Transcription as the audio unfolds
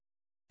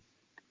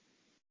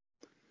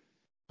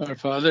Our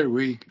Father,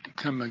 we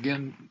come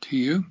again to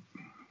you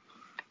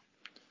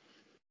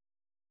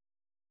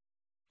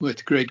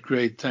with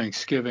great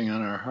thanksgiving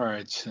on our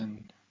hearts.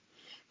 And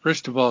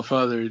first of all,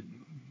 Father,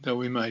 that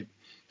we might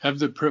have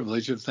the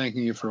privilege of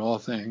thanking you for all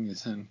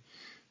things and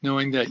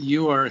knowing that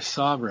you are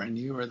sovereign.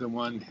 You are the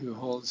one who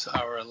holds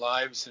our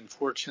lives and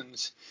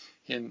fortunes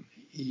in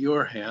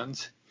your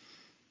hands.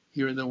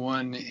 You're the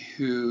one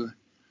who,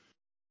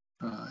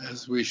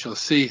 as we shall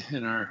see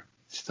in our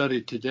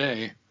study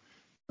today,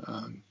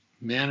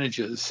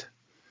 manages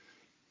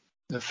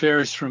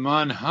affairs from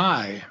on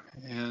high,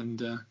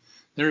 and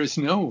there is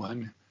no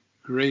one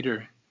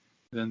greater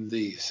than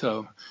thee.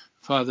 So,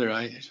 Father,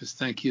 I just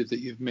thank you that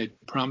you've made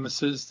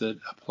promises that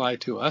apply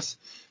to us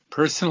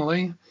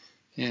personally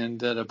and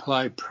that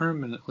apply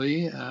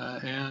permanently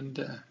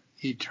and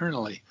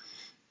eternally,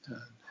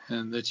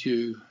 and that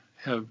you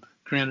have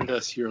granted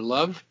us your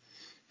love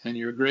and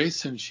your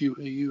grace, and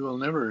you will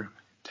never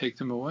take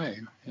them away.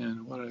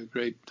 And what a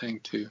great thing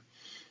to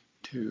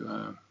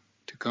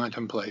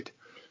contemplate.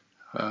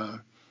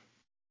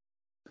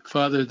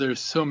 Father, there's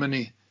so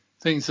many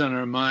things on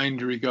our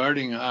mind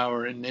regarding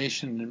our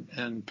nation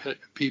and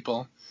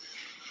people.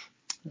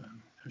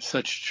 There's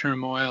such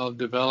turmoil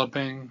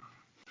developing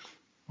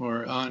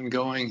or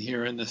ongoing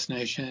here in this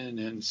nation,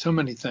 and so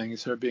many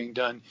things are being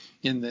done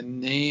in the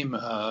name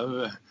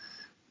of,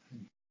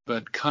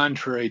 but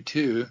contrary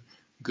to,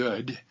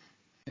 good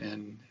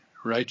and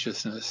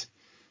righteousness,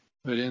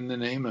 but in the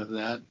name of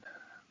that.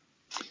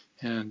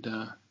 And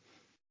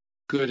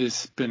good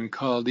has been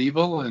called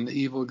evil and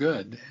evil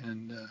good.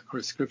 And of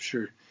course,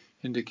 Scripture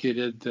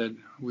indicated that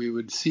we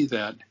would see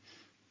that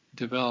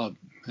develop.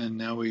 And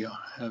now we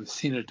have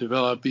seen it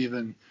develop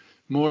even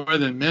more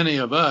than many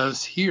of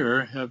us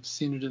here have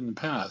seen it in the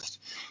past,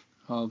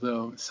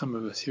 although some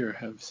of us here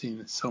have seen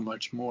it so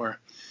much more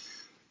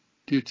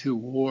due to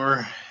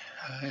war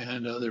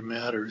and other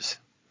matters.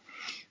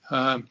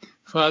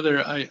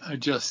 Father, I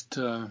just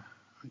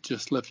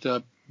lift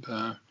up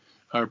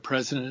our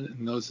president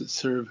and those that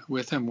serve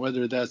with him,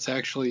 whether that's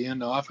actually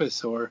in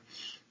office or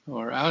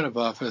out of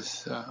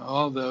office,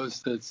 all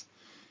those that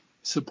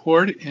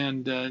support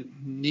and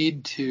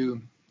need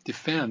to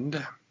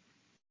defend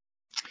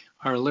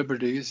our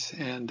liberties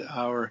and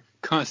our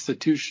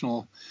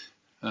constitutional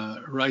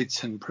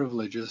rights and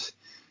privileges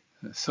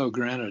so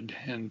granted.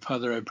 And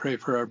Father, I pray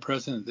for our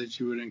president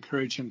that you would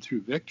encourage him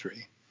through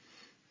victory.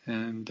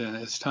 And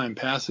as time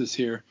passes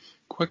here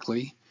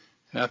quickly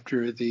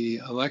after the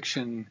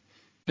election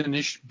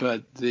finished,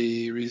 but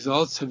the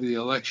results of the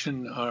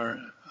election are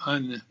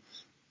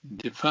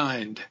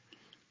undefined.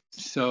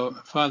 So,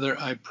 Father,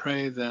 I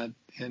pray that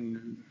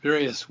in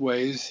various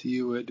ways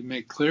you would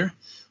make clear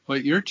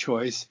what your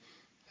choice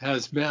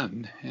has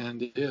been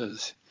and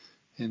is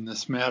in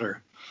this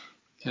matter.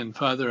 And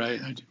Father,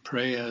 I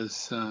pray,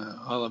 as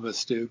all of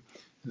us do,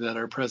 that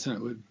our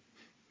president would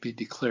be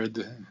declared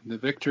the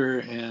victor,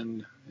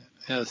 and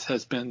as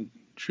has been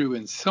true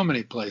in so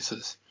many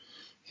places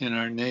in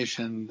our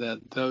nation, that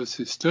those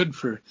who stood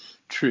for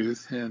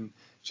truth and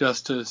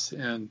justice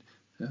and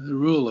the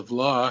rule of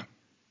law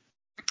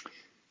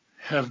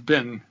have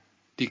been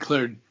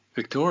declared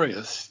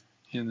victorious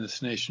in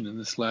this nation in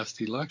this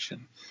last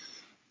election.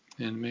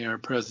 And may our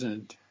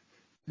president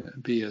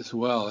be as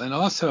well. And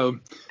also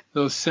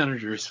those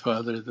senators,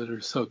 Father, that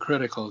are so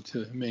critical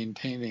to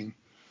maintaining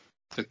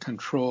the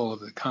control of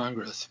the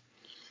Congress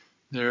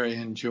there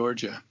in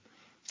Georgia.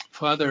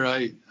 Father,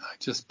 I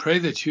just pray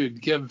that you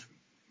would give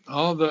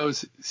all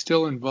those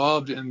still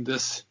involved in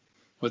this,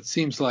 what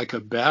seems like a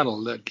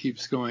battle that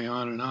keeps going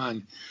on and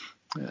on.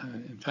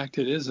 In fact,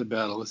 it is a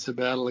battle. It's a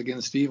battle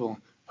against evil.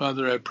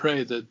 Father, I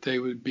pray that they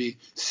would be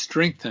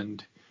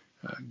strengthened,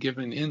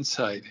 given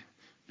insight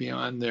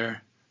beyond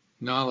their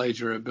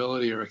knowledge or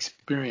ability or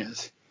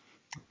experience,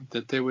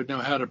 that they would know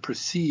how to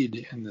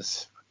proceed in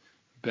this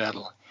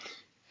battle,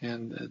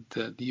 and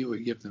that you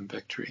would give them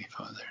victory,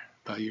 Father,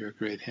 by your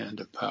great hand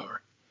of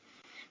power.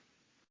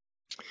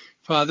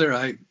 Father,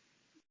 I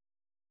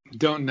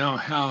don't know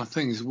how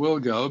things will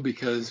go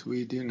because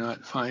we do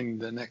not find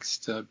the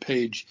next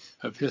page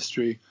of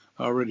history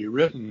already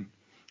written,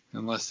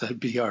 unless that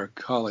be our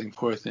calling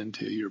forth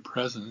into your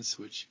presence,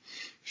 which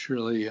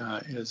surely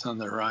is on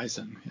the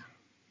horizon,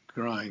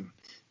 drawing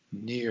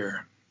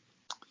near.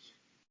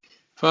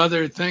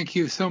 Father, thank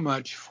you so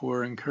much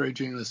for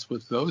encouraging us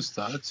with those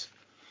thoughts.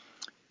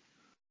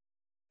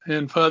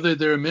 And Father,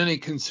 there are many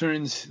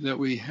concerns that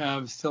we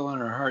have still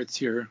on our hearts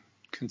here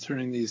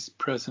concerning these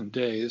present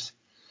days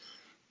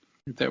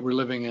that we're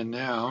living in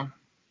now.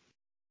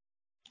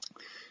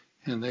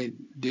 And they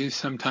do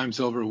sometimes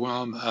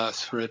overwhelm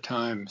us for a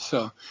time.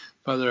 So,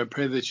 Father, I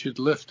pray that you'd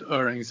lift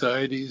our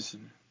anxieties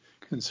and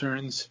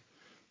concerns.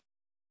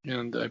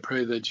 And I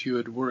pray that you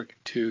would work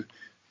to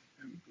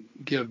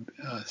give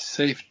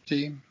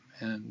safety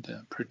and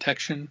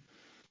protection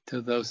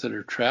to those that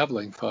are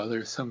traveling,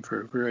 Father, some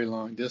for very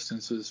long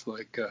distances,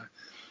 like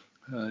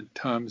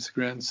Tom's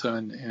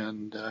grandson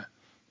and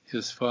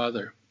his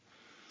father.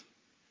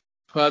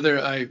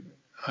 Father,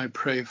 I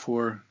pray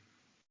for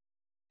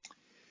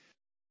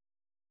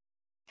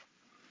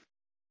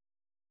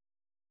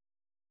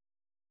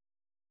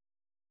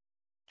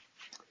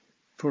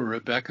for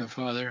Rebecca,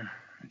 Father,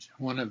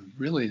 one of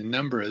really a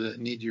number that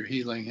need your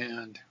healing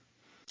hand.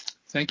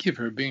 Thank you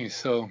for being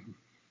so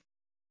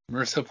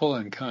merciful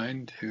and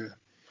kind to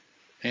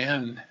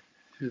Anne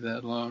through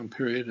that long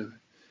period of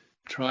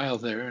trial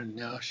there, and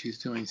now she's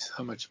doing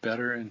so much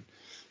better and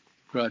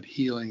brought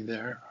healing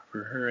there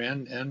for her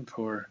and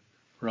for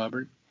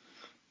Robert.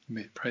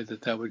 I pray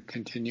that that would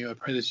continue. I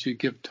pray that you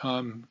give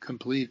Tom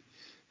complete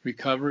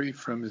recovery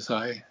from his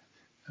eye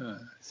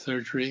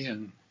surgery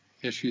and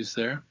issues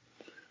there.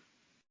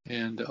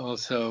 And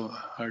also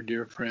our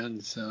dear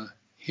friends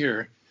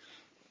here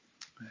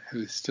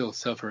who still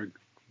suffer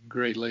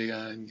greatly,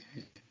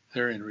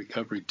 they're in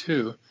recovery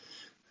too.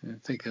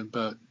 And think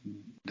about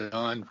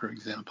Don, for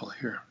example,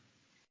 here.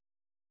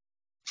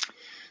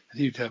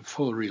 He'd have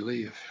full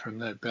relief from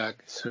that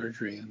back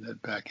surgery and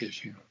that back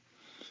issue.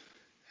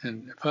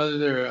 And Father,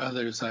 there are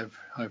others I've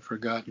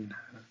forgotten,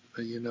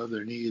 but you know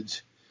their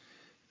needs.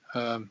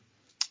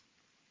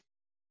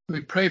 We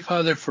pray,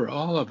 Father, for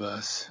all of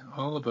us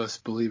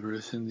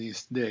believers in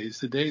these days.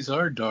 The days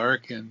are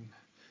dark, and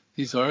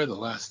these are the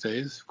last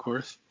days, of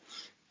course.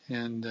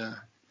 And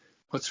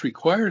what's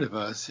required of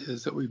us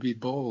is that we be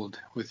bold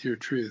with your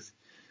truth.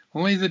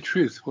 Only the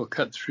truth will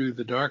cut through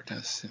the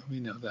darkness. We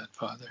know that,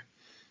 Father.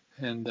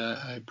 And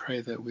I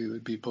pray that we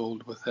would be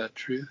bold with that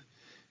truth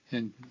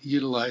and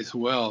utilize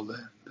well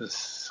the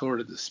sword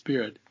of the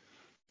Spirit,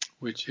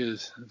 which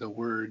is the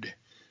word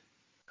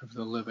of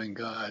the living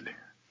God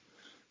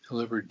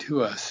delivered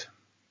to us.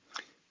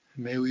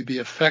 May we be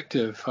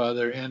effective,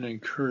 Father, and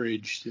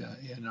encouraged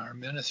in our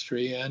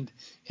ministry and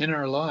in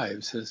our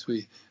lives as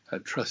we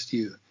trust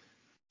you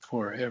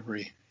for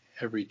every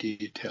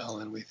detail,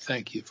 and we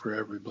thank you for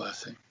every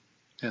blessing.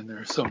 And there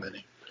are so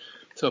many.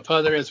 So,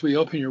 Father, as we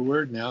open your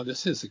word now,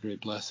 this is a great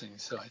blessing.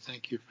 So I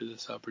thank you for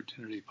this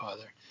opportunity,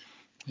 Father,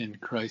 in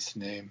Christ's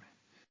name,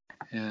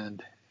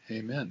 and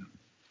amen.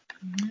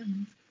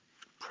 Amen.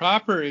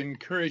 Proper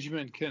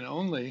encouragement can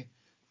only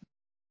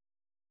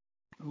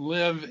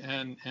live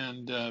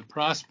and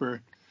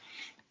prosper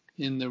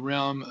in the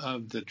realm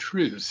of the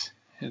truth.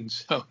 And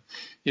so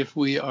if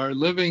we are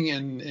living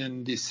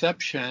in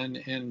deception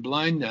and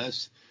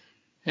blindness,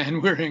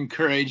 and we're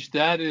encouraged,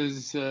 that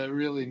is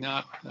really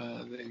not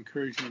the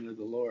encouragement of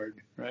the Lord,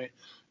 right?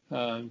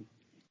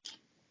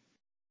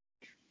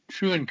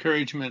 True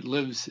encouragement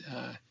lives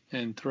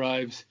and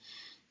thrives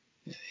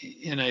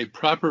in a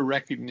proper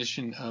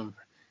recognition of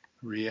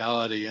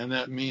reality, and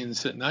that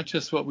means that not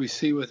just what we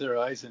see with our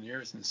eyes and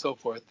ears and so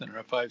forth and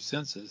our five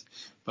senses,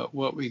 but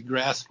what we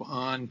grasp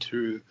on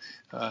through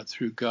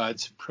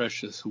God's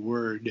precious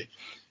word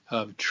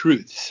of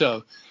truth.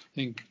 So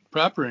in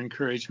proper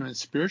encouragement,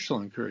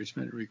 spiritual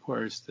encouragement,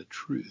 requires the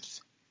truth.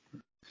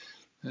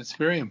 That's a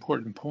very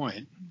important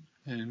point,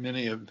 and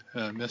many have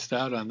missed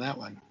out on that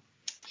one.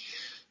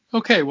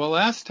 Okay, well,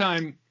 last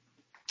time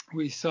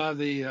we saw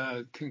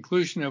the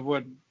conclusion of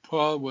what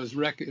Paul was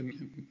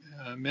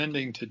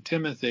recommending to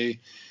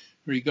Timothy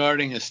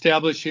regarding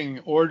establishing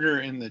order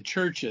in the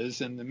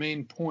churches, and the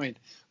main point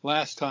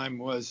last time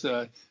was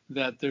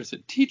that there's a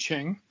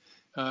teaching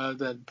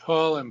that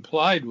Paul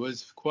implied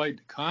was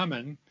quite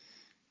common,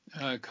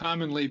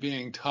 commonly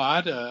being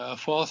taught, a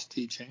false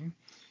teaching,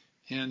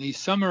 and he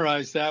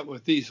summarized that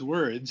with these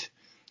words: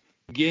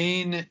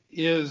 gain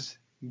is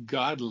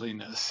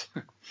godliness.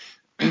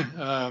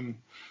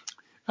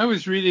 I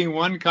was reading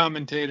one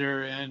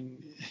commentator, and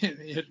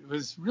it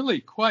was really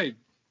quite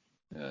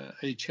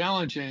a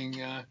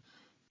challenging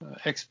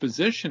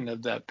exposition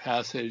of that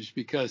passage,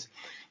 because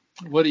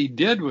what he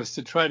did was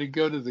to try to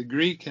go to the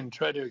Greek and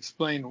try to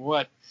explain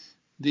what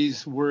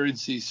these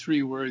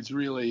three words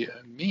really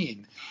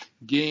mean.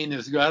 Gain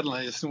is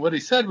godliness. And what he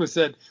said was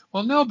that,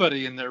 well,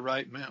 nobody in their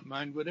right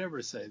mind would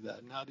ever say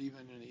that. Not even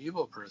an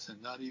evil person,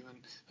 not even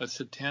a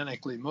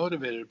satanically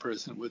motivated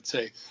person would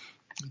say,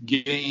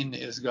 gain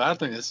is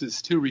godliness.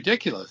 It's too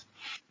ridiculous.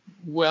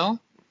 Well,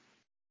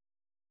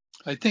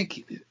 I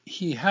think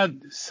he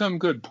had some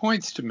good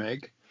points to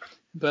make,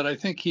 but I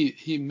think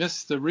he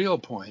missed the real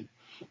point,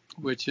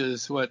 which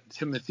is what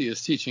Timothy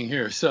is teaching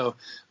here. So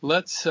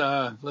let's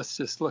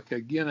just look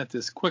again at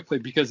this quickly,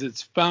 because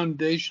it's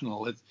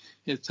foundational.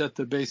 It's at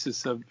the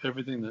basis of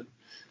everything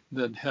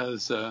that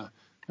has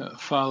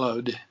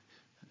followed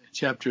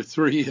chapter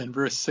 3 and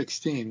verse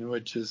 16,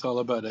 which is all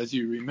about, as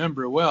you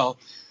remember well,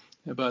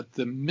 about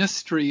the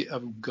mystery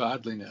of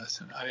godliness.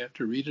 And I have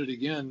to read it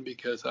again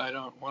because I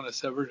don't want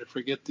us ever to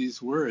forget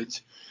these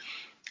words.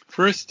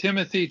 1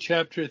 Timothy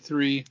chapter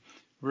 3,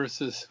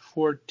 verses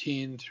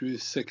 14 through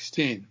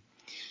 16.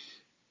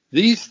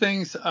 These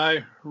things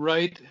I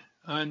write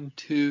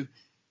unto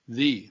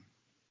thee,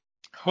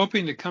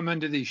 hoping to come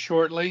unto thee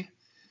shortly,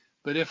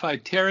 but if I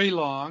tarry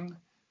long,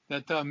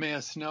 that thou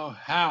mayest know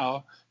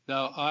how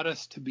thou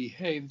oughtest to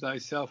behave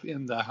thyself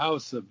in the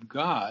house of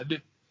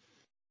God,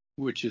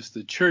 which is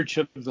the church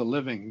of the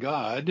living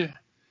God,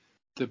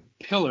 the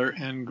pillar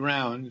and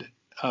ground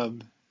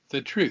of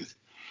the truth.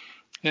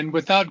 And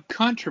without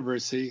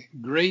controversy,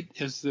 great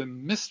is the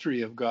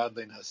mystery of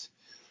godliness.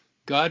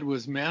 God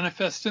was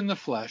manifest in the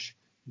flesh,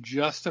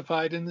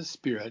 justified in the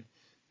spirit,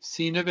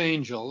 seen of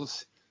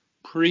angels,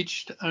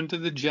 preached unto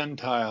the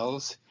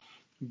Gentiles,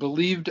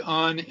 believed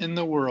on in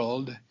the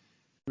world,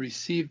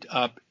 received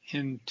up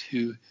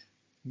into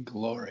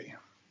glory.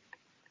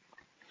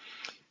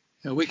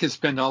 Now, we could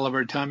spend all of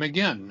our time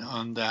again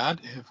on that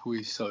if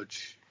we so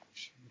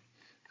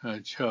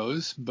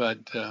chose,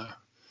 but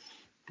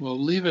we'll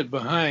leave it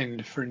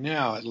behind for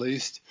now, at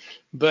least.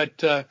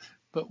 But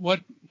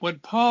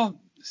what Paul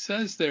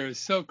says there is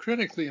so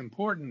critically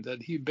important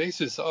that he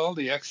bases all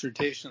the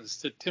exhortations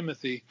to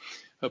Timothy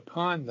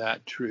upon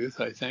that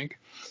truth, I think,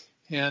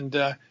 and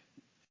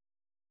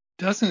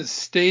doesn't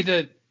state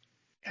it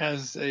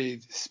as a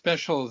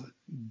special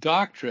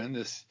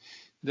doctrine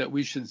that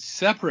we should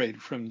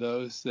separate from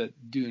those that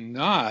do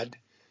not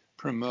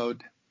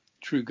promote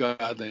true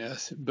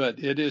godliness, but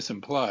it is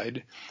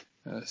implied,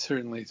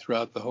 certainly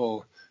throughout the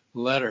whole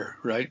letter,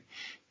 right?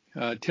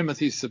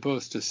 Timothy's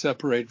supposed to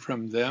separate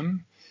from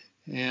them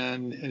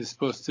and is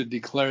supposed to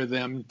declare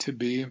them to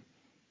be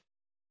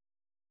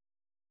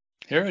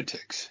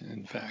heretics,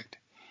 in fact,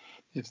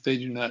 if they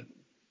do not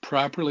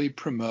properly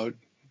promote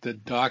the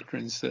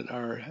doctrines that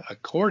are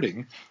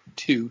according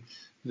to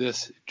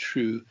this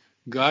true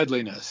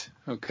godliness,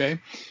 okay?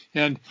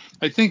 And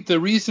I think the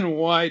reason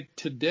why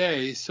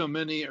today so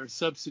many are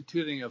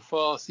substituting a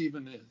false,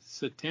 even a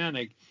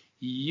satanic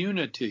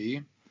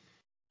unity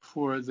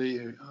for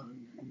the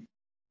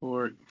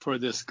for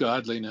this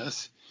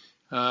godliness,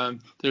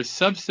 they're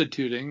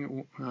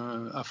substituting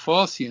a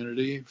false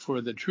unity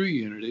for the true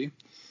unity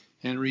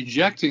and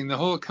rejecting the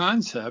whole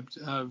concept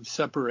of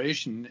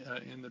separation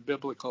in the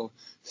biblical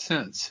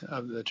sense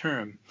of the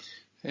term.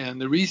 And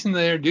the reason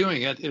they are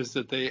doing it is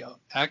that they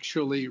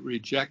actually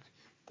reject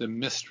the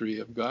mystery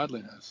of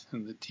godliness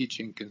and the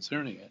teaching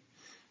concerning it.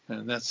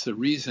 And that's the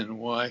reason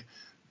why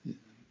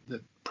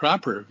the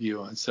proper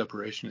view on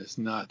separation is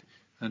not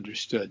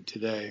understood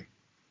today.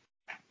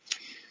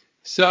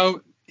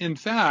 So, in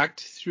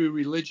fact, through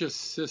religious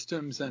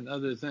systems and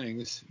other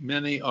things,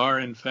 many are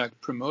in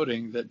fact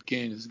promoting that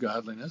gain is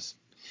godliness,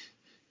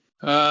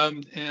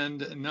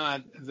 and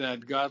not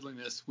that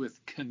godliness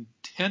with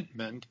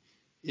contentment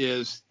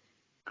is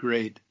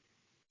great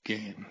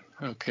gain.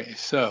 Okay,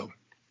 so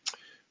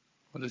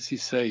what does he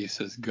say? He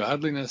says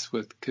godliness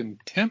with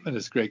contentment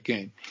is great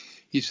gain.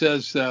 He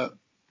says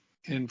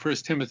in 1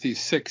 Timothy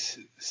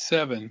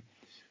 6:7,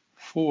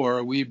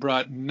 "For we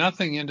brought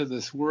nothing into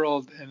this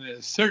world, and it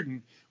is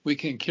certain we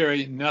can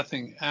carry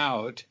nothing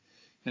out.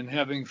 And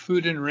having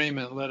food and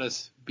raiment, let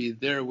us be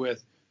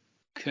therewith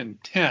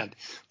content."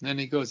 And then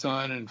he goes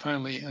on and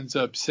finally ends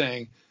up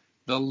saying,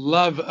 "The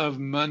love of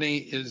money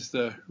is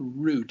the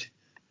root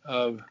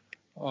of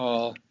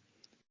all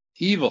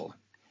evil,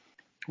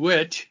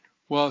 which,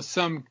 while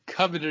some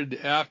coveted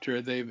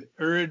after, they've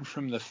erred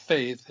from the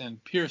faith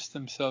and pierced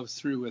themselves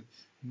through with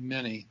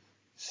many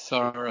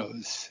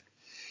sorrows."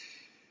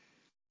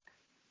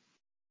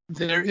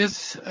 There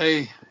is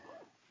a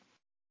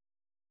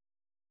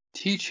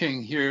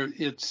teaching here.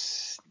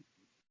 It's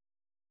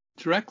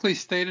directly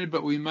stated,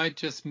 but we might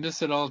just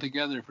miss it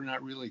altogether if we're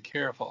not really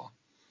careful.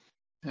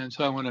 And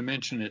so I want to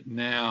mention it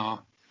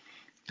now,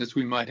 because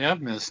we might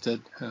have missed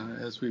it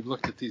as we've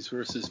looked at these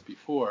verses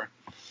before.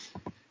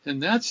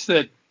 And that's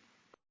that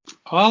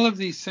all of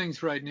these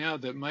things right now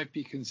that might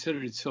be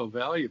considered so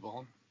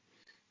valuable,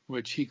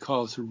 which he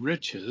calls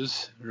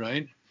riches,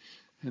 right?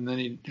 And then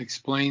he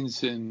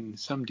explains in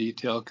some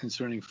detail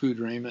concerning food,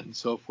 raiment, and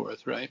so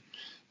forth, right?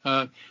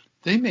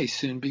 They may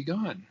soon be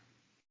gone.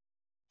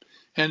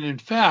 And in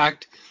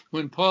fact,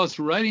 when Paul's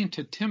writing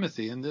to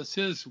Timothy, and this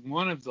is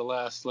one of the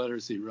last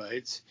letters he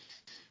writes,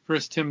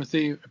 1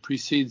 Timothy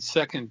precedes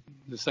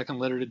the second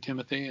letter to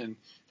Timothy,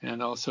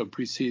 and also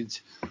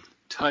precedes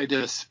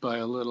Titus by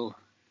a little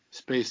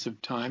space of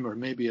time, or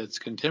maybe it's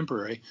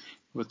contemporary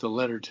with the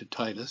letter to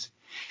Titus.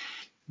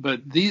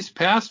 But these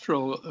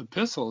pastoral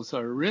epistles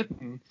are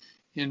written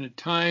in a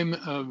time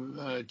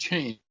of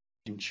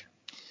change.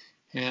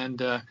 And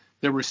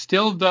there were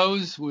still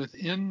those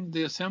within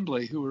the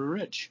assembly who were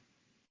rich.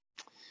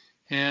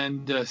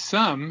 And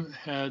some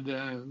had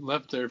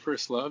left their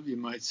first love, you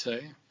might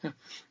say,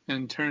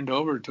 and turned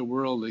over to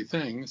worldly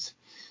things,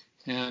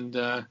 and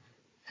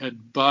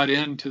had bought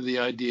into the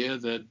idea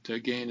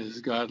that gain is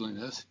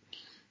godliness.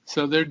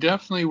 So there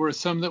definitely were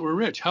some that were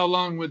rich. How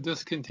long would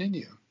this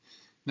continue?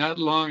 Not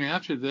long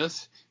after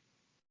this,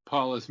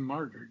 Paul is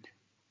martyred.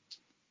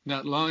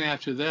 Not long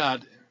after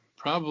that,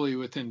 probably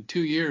within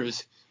 2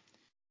 years,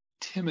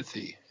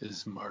 Timothy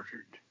is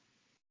martyred.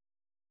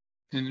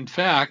 And in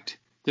fact,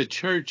 the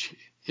church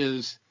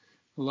is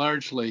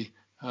largely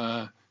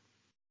the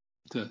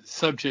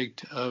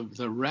subject of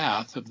the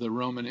wrath of the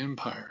Roman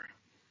Empire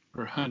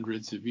for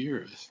hundreds of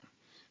years.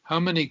 How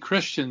many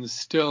Christians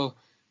still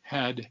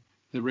had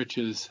the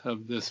riches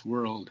of this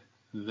world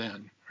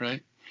then,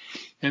 right?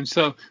 And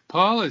so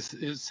Paul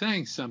is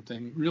saying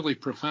something really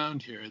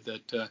profound here,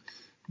 that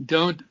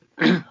don't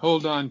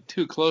hold on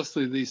too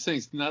closely to these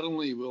things. Not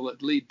only will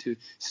it lead to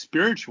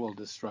spiritual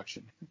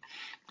destruction,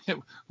 it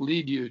will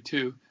lead you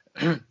to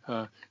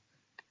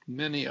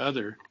many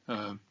other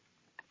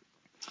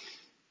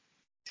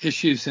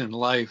issues in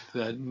life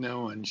that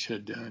no one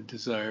should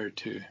desire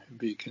to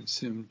be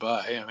consumed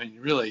by. I mean,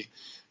 really,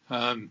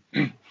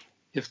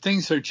 if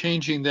things are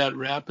changing that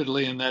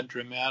rapidly and that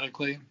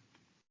dramatically,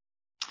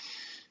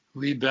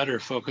 we better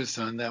focus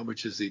on that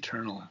which is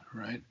eternal,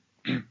 right?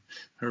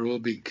 Or we'll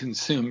be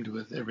consumed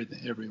with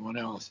everyone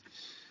else.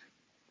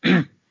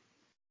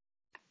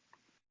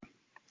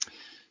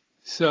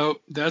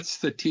 So that's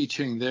the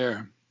teaching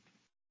there.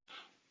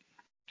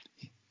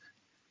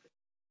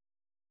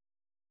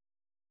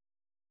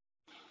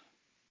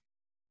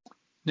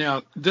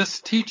 Now,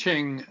 this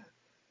teaching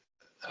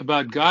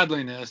about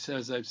godliness,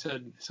 as I've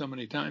said so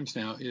many times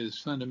now, is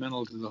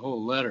fundamental to the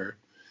whole letter.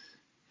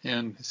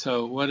 And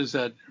so what does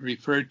that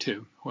refer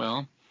to?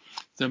 Well,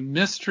 the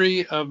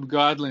mystery of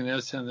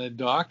godliness and the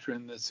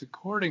doctrine that's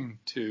according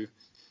to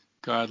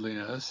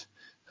godliness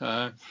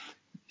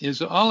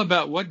is all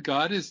about what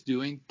God is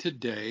doing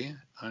today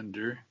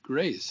under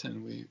grace.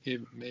 And we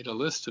made a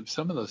list of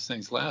some of those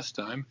things last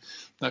time.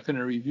 Not going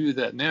to review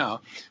that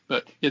now,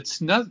 but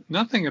it's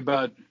nothing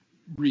about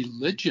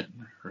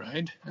religion,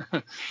 right?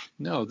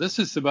 No, this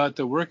is about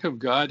the work of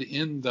God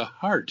in the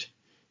heart,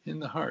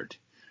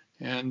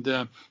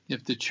 And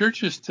if the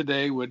churches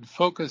today would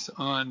focus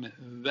on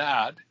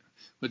that,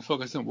 would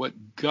focus on what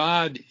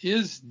God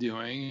is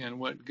doing and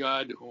what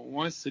God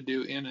wants to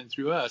do in and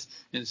through us,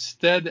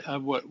 instead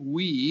of what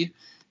we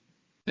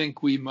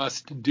think we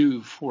must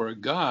do for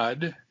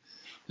God,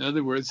 in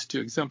other words, to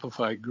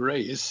exemplify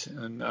grace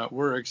and not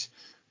works,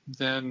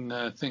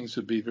 then things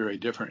would be very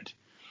different.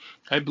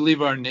 I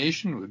believe our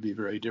nation would be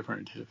very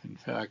different if, in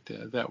fact,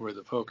 that were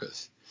the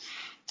focus.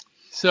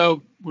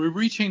 So we're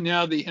reaching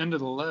now the end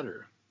of the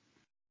letter.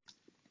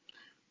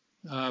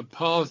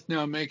 Paul is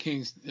now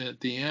making, at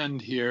the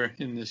end here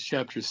in this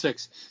chapter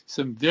 6,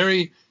 some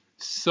very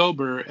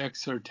sober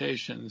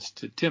exhortations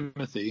to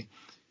Timothy,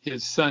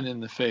 his son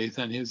in the faith,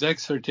 and his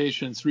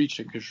exhortations reach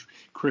a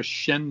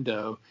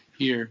crescendo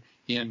here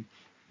in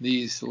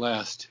these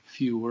last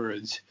few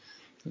words.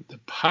 The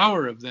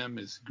power of them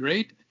is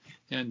great,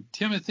 and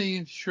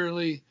Timothy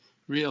surely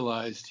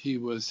realized he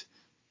was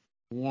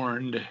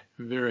warned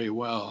very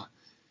well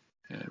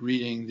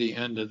reading the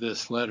end of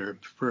this letter.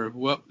 For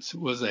what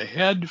was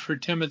ahead for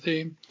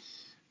Timothy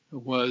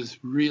was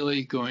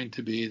really going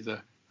to be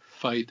the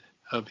fight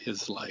of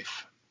his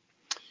life.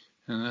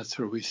 And that's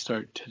where we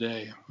start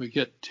today. We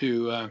get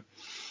to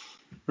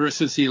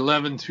verses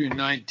 11 through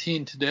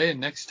 19 today, and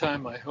next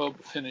time I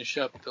hope finish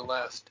up the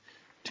last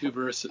two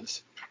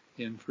verses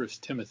in 1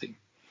 Timothy.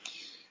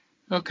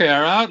 Okay,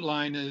 our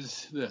outline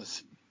is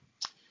this.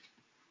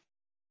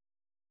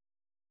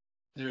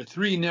 There are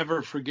three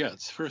never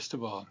forgets. First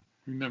of all,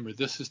 remember,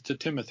 this is to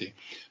Timothy,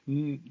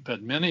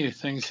 but many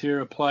things here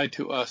apply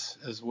to us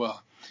as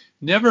well.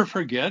 Never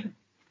forget,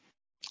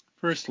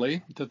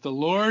 firstly, that the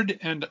Lord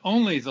and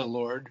only the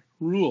Lord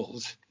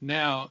rules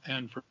now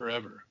and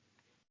forever.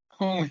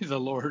 Only the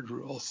Lord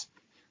rules.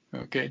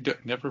 Okay,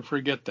 never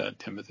forget that,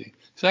 Timothy.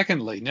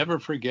 Secondly, never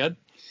forget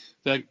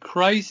that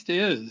Christ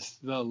is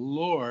the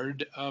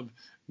Lord of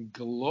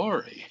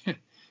glory.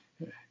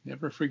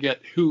 Never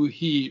forget who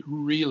he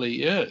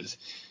really is.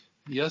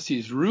 Yes,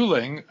 he's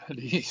ruling, and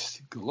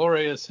he's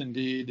glorious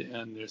indeed,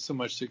 and there's so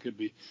much that could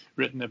be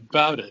written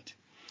about it.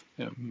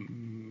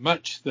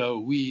 Much, though,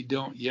 we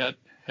don't yet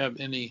have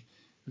any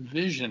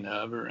vision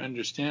of or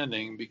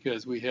understanding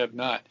because we have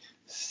not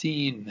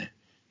seen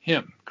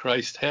him.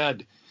 Christ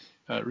had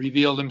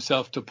revealed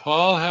himself to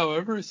Paul,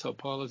 however, so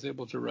Paul is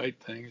able to write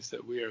things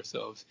that we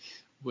ourselves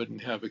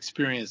wouldn't have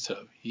experience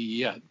of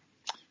yet.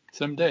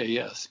 Someday,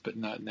 yes, but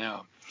not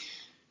now.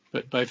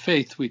 But by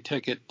faith, we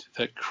take it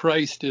that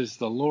Christ is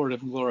the Lord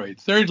of glory.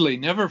 Thirdly,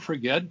 never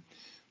forget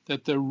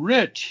that the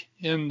rich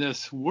in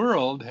this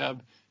world have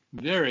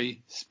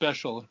very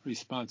special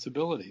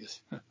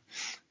responsibilities.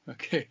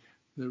 Okay,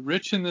 the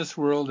rich in this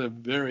world have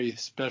very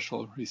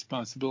special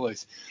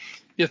responsibilities.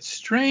 It's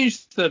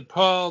strange that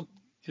Paul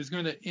is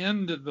going to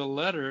end the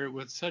letter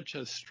with such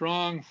a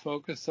strong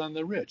focus on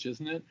the rich,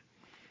 isn't it?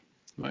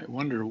 You might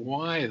wonder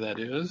why that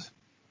is.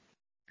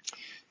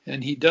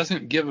 And he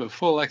doesn't give a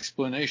full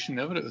explanation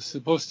of it. It was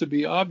supposed to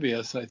be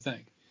obvious, I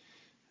think.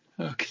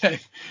 Okay.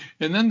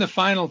 And then the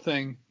final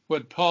thing,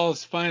 what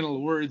Paul's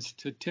final words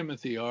to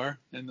Timothy are,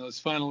 and those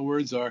final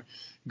words are,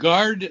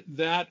 guard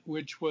that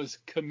which was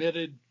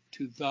committed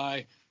to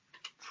thy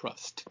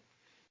trust.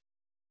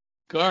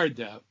 Guard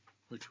that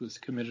which was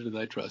committed to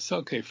thy trust.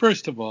 Okay,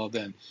 first of all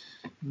then,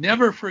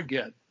 never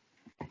forget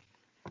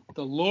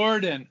the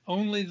Lord and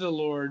only the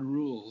Lord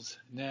rules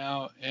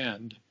now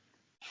and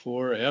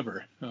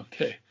forever.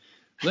 Okay.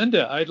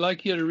 Linda, I'd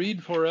like you to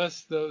read for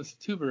us those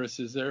two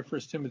verses there,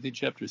 1 Timothy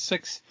chapter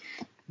 6,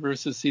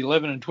 verses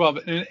 11 and 12.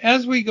 And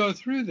as we go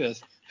through this,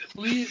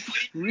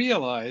 please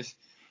realize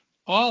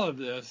all of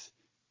this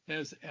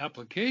has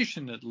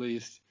application, at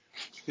least,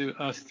 to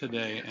us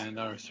today and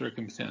our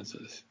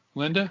circumstances.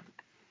 Linda?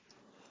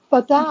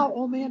 But thou,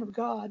 O man of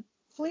God,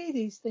 flee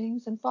these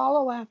things and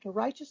follow after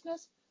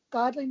righteousness,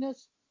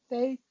 godliness,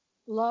 faith,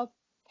 love,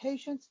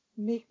 patience,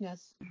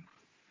 meekness.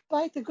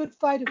 Fight the good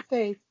fight of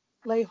faith,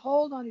 lay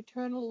hold on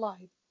eternal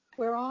life,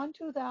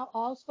 whereunto thou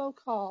also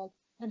called,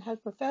 and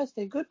hast professed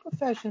a good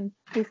profession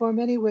before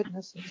many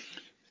witnesses.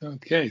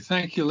 Okay,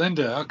 thank you,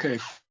 Linda. Okay,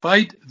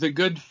 fight the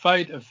good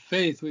fight of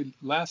faith.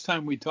 Last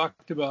time we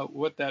talked about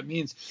what that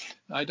means.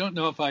 I don't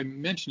know if I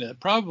mentioned it.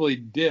 Probably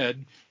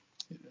did,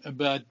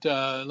 but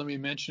let me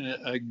mention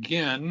it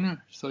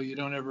again so you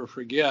don't ever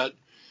forget.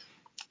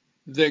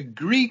 The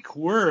Greek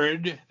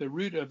word, the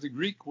root of the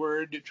Greek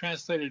word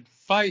translated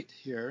fight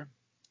here,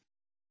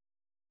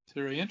 it's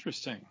very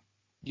interesting.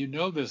 You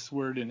know this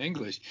word in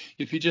English.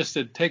 If you just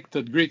take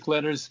the Greek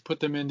letters, put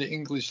them into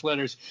English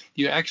letters,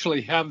 you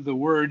actually have the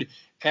word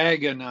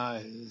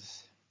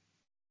agonize.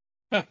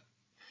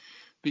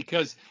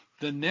 Because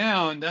the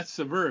noun, that's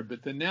the verb,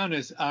 but the noun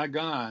is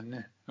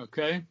agon,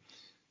 okay?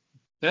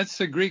 That's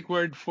the Greek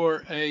word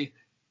for a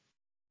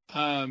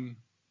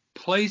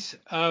place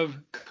of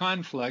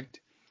conflict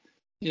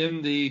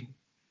it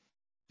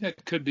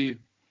could be,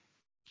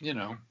 you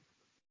know,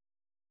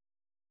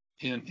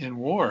 in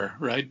war,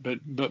 right?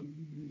 But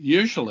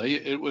usually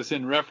it was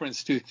in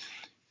reference to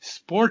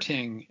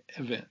sporting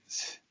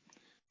events.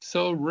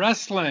 So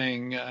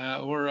wrestling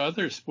or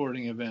other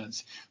sporting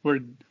events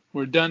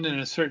were done in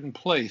a certain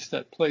place.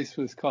 That place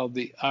was called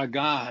the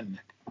agon.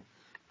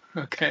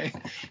 Okay,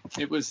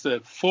 it was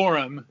the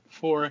forum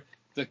for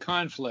the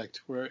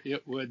conflict where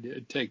it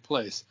would take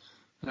place.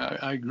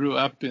 I grew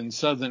up in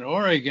Southern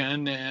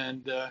Oregon,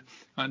 and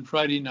on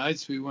Friday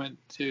nights we went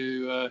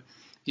to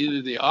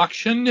either the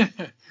auction,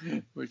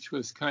 which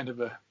was kind of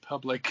a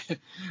public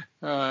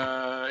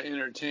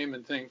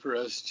entertainment thing for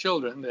us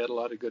children. They had a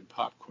lot of good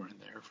popcorn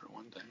there, for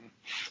one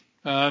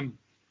thing.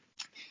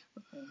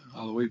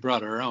 Although we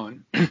brought our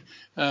own.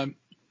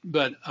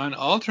 But on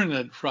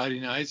alternate Friday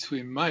nights,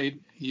 we might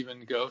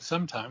even go.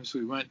 Sometimes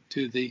we went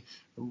to the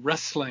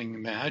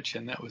wrestling match,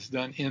 and that was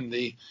done in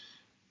the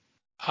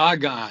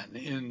agon,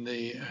 in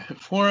the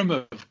forum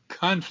of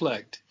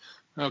conflict.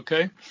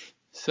 Okay,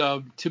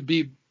 so to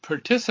be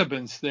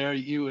participants there,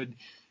 you would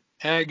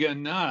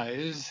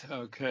agonize.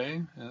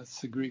 Okay,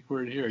 that's the Greek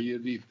word here.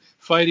 You'd be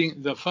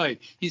fighting the fight.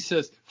 He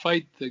says,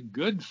 fight the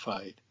good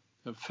fight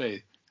of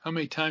faith. How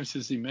many times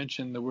does he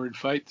mention the word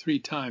fight? 3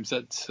 times.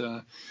 That's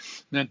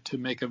meant to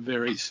make a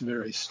very,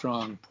 very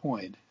strong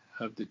point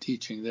of the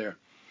teaching there.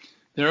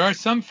 There are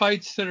some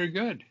fights that are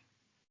good,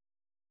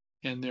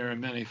 and there are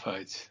many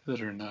fights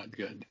that are not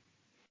good.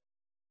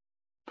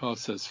 Paul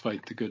says,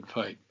 fight the good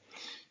fight.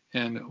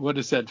 And what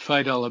is that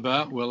fight all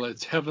about? Well,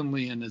 it's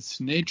heavenly in its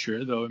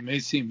nature, though it may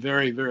seem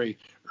very, very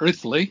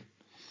earthly.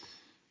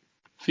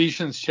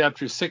 Ephesians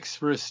chapter 6,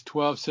 verse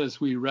 12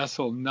 says, we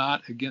wrestle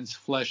not against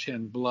flesh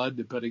and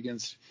blood, but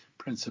against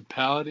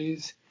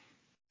principalities,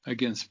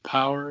 against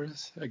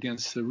powers,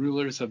 against the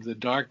rulers of the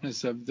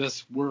darkness of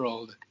this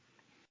world,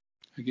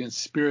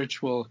 against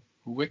spiritual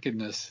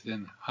wickedness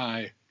in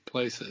high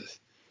places,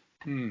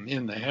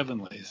 in the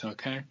heavenlies,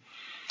 okay?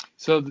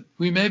 So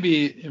we may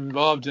be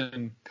involved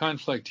in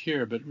conflict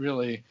here, but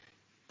really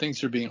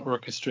things are being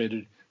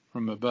orchestrated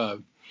from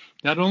above,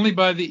 not only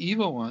by the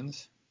evil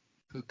ones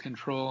who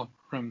control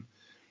from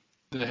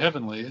the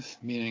heavenlies,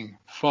 meaning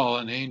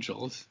fallen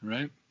angels,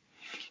 right?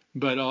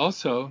 But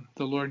also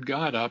the Lord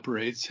God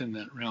operates in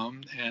that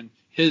realm, and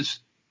his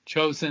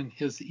chosen,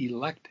 his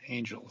elect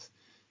angels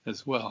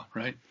as well,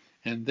 right?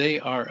 And they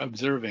are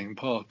observing.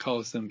 Paul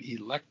calls them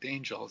elect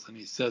angels, and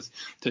he says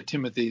to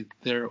Timothy,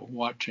 they're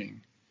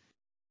watching.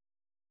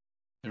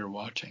 They're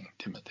watching,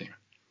 Timothy.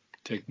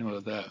 Take note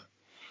of that.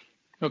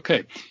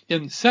 Okay,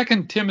 in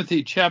 2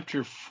 Timothy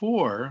chapter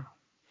 4,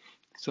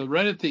 so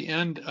right at the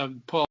end of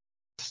Paul's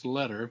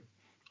letter,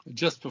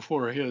 just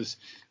before his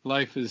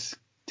life is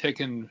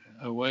taken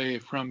away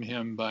from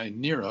him by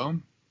Nero,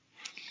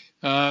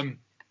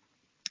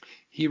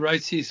 he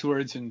writes these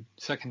words in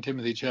 2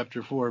 Timothy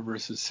chapter 4,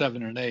 verses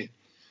 7 and 8.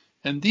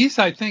 And these,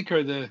 I think,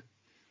 are the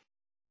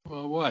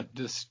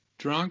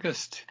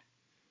strongest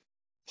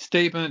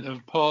statement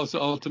of Paul's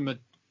ultimate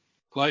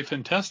life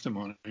and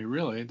testimony,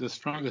 really, the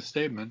strongest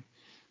statement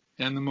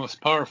and the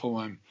most powerful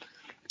one.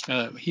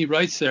 He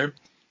writes there,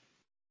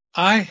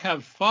 I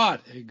have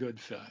fought a good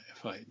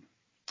fight.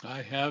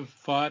 I have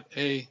fought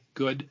a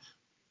good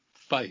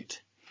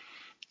fight.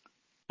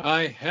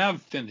 I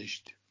have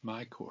finished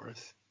my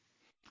course.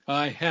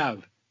 I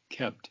have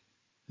kept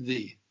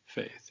the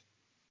faith.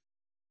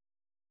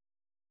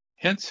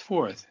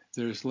 Henceforth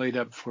there is laid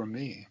up for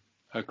me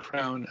a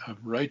crown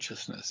of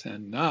righteousness,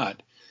 and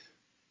not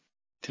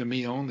to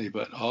me only,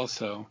 but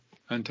also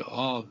unto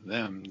all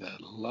them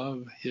that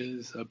love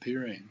his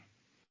appearing.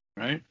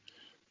 Right?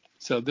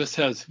 So this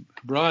has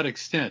broad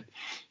extent.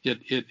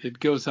 It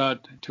goes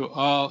out to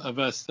all of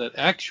us that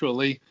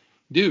actually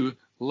do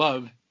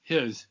love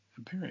his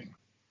appearing.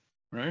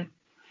 Right?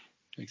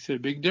 Makes a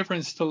big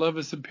difference to love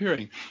his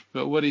appearing.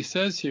 But what he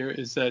says here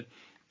is that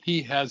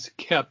he has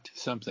kept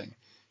something.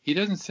 He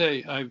doesn't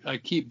say, I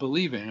keep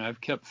believing, I've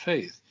kept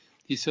faith.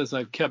 He says,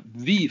 I've kept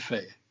the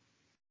faith.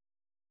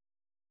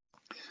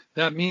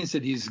 That means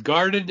that he's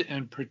guarded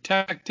and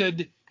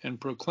protected and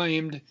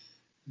proclaimed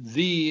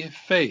the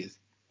faith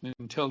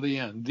until the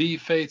end. The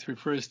faith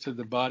refers to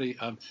the body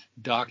of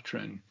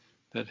doctrine,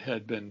 that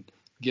had been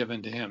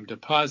given to him,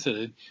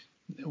 deposited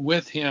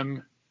with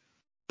him,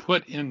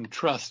 put in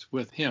trust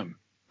with him,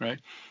 right?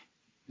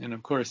 And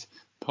of course,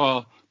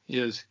 Paul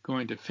is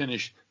going to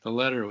finish the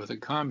letter with a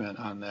comment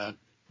on that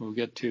we'll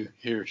get to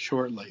here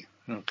shortly,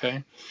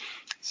 okay?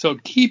 So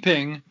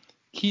keeping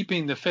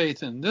the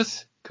faith in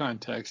this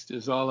context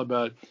is all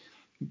about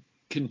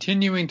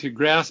continuing to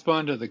grasp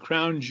onto the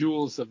crown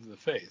jewels of the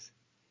faith,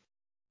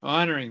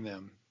 honoring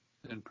them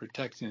and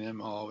protecting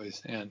them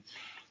always, and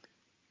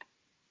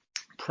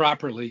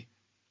properly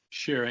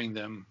sharing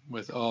them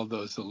with all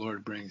those the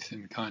Lord brings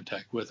in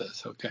contact with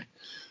us, okay?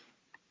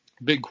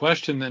 Big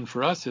question then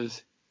for us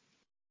is,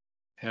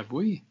 have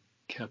we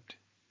kept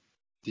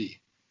the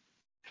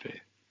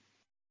faith?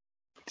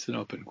 It's an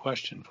open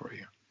question for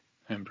you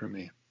and for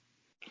me.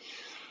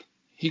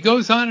 He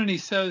goes on and he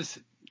says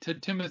to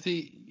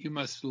Timothy, you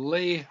must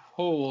lay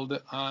hold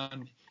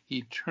on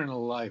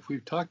eternal life.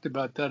 We've talked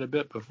about that a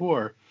bit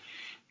before.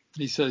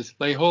 He says,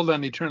 lay hold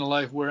on eternal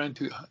life,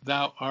 whereunto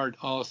thou art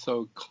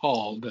also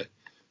called.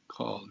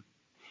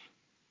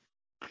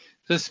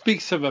 This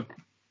speaks of a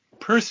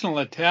personal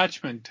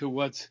attachment to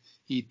what's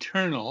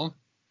eternal,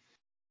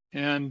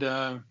 and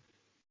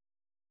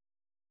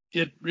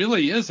it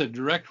really is a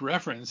direct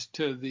reference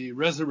to the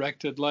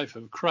resurrected life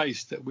of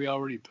Christ that we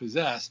already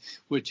possess,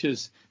 which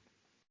is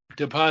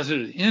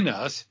deposited in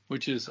us,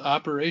 which is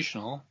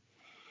operational,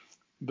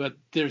 but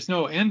there's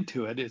no end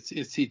to it.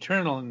 It's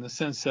eternal in the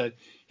sense that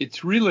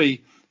it's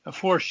really a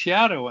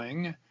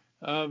foreshadowing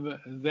of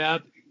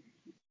that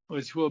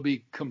which will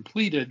be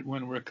completed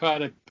when we're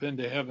caught up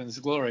into heaven's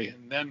glory,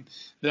 and then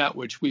that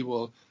which we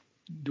will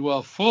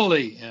dwell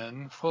fully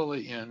in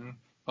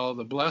all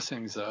the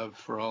blessings of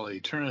for all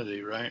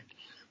eternity, right?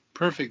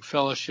 Perfect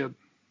fellowship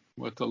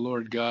with the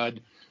Lord God,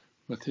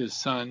 with his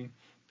Son,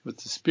 with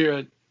the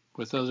Spirit,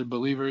 with other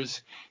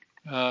believers.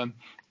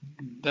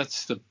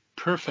 That's the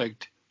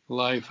perfect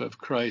life of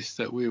Christ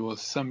that we will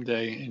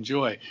someday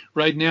enjoy.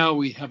 Right now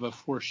we have a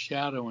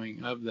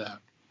foreshadowing of that.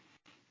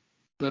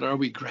 But are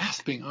we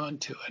grasping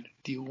onto it?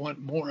 Do you want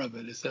more of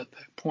it? Is that the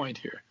point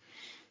here?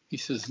 He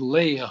says,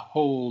 lay a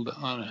hold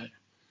on it.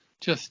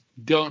 Just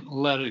don't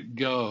let it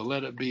go.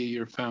 Let it be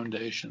your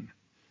foundation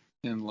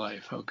in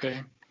life,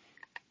 okay?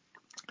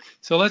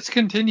 So let's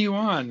continue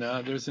on.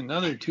 There's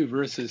another 2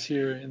 verses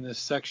here in this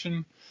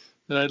section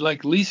that I'd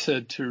like Lisa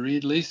to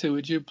read. Lisa,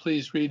 would you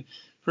please read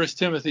 1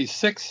 Timothy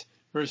 6,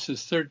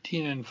 verses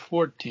 13 and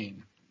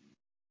 14?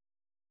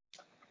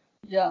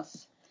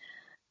 Yes.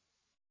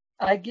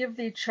 I give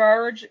thee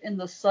charge in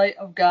the sight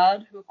of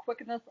God, who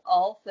quickeneth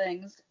all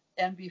things,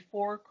 and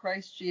before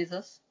Christ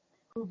Jesus,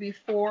 who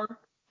before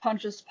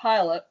Pontius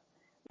Pilate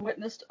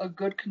witnessed a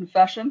good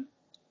confession,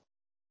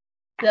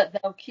 that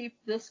thou keep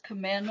this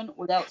commandment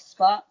without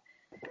spot,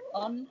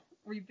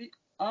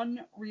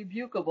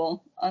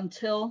 unrebukable,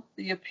 until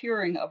the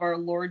appearing of our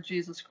Lord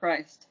Jesus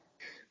Christ.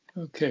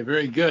 Okay,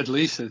 very good,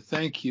 Lisa.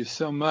 Thank you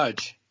so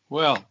much.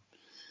 Well,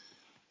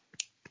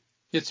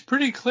 it's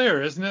pretty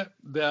clear, isn't it,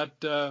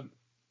 that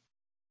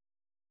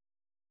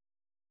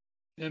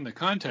in the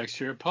context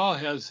here, Paul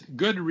has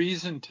good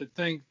reason to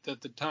think that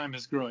the time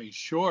is growing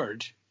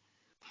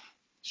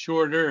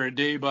shorter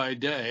day by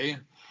day,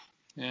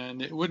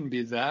 and it wouldn't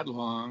be that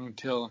long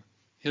till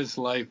his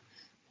life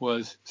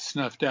was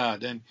snuffed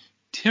out. And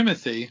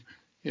Timothy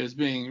is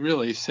being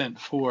really sent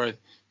forth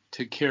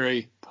to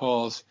carry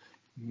Paul's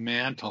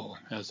mantle,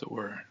 as it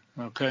were,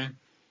 okay?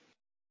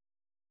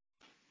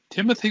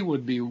 Timothy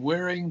would be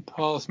wearing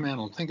Paul's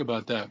mantle. Think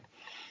about that.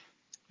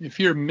 If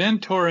your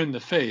mentor in the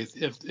faith,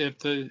 if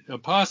the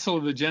apostle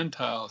of the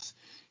Gentiles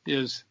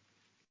is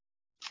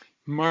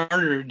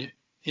martyred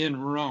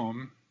in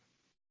Rome,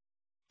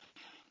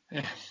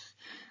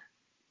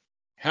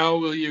 how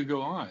will you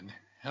go on?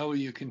 How will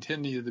you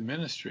continue the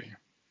ministry?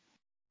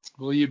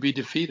 Will you be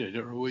defeated,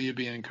 or will you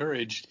be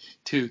encouraged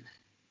to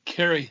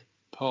carry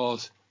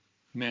Paul's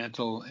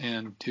mantle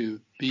and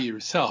to be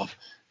yourself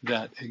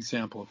that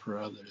example for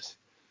others?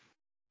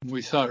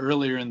 We saw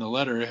earlier in the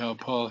letter how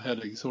Paul had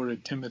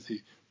exhorted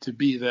Timothy to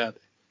be that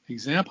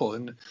example.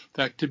 In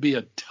fact, to be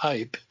a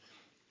type,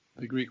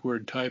 the Greek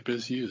word type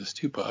is used,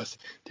 typos,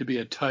 to be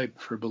a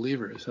type for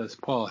believers, as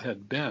Paul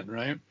had been,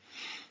 right?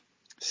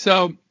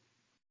 So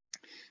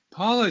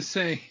Paul is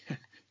saying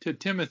to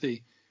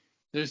Timothy,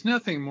 there's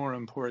nothing more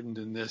important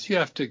than this. You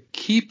have to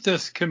keep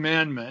this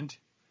commandment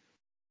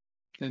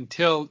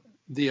until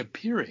the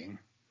appearing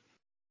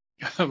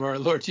of our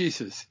Lord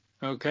Jesus,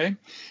 okay?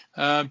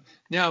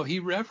 Now, he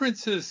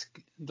references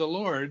the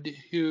Lord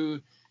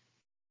who,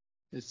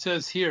 it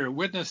says here,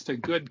 witnessed a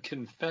good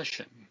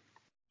confession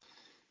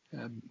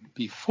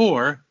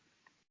before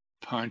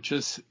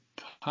Pontius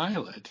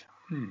Pilate.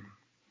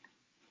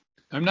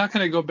 I'm not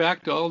going to go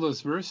back to all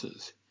those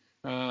verses.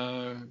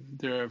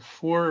 There are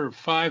 4 or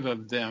 5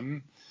 of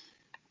them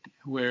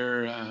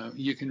where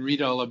you can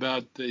read all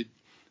about the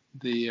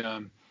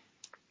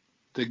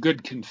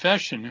good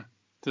confession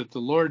that the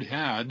Lord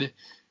had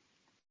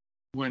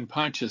when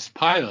Pontius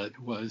Pilate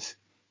was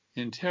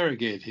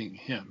interrogating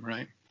him,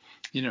 right?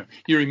 You know,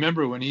 you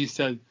remember when he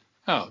said,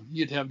 "Oh,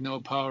 you'd have no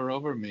power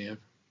over me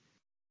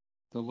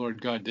the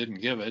Lord God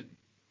didn't give it,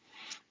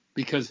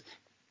 because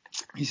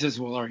he says,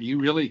 well, are you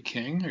really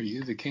king? Are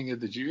you the king of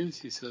the Jews?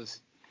 He says,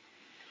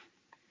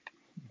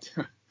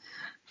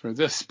 for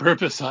this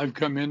purpose I've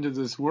come into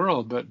this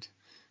world, but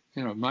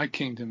my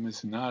kingdom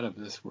is not of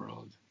this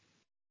world.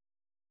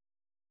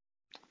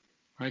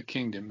 My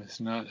kingdom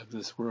is not of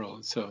this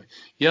world. So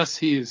yes,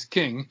 he is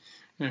king,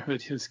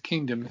 but his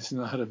kingdom is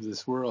not of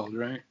this world,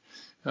 right?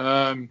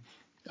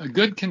 A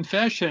good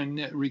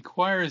confession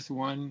requires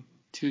one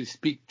to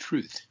speak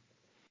truth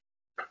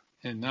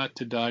and not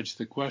to dodge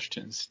the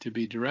questions, to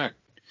be direct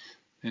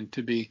and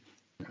to be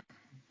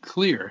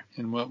clear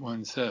in what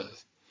one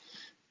says.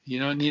 You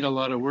don't need a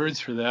lot of words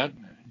for that.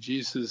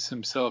 Jesus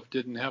himself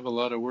didn't have a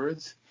lot of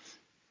words,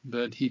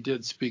 but he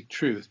did speak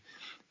truth.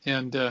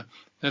 And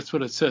that's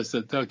what it says,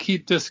 that they'll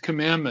keep this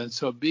commandment.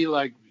 So be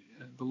like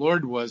the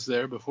Lord was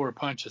there before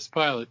Pontius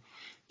Pilate.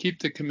 Keep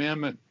the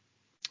commandment.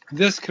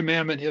 This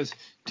commandment is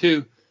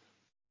to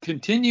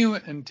continue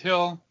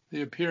until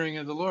the appearing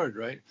of the Lord,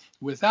 right?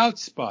 Without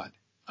spot,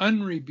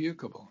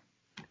 unrebukable.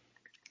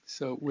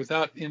 So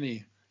without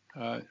any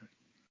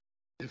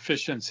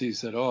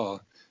deficiencies at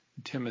all,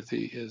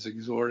 Timothy is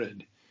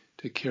exhorted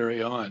to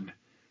carry on.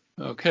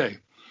 Okay.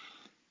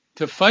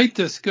 To fight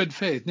this good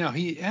faith. Now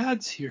he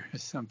adds here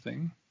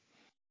something,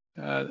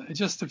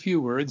 just a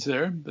few words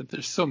there, but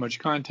there's so much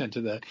content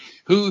to that.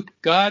 Who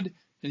God,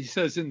 and he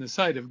says in the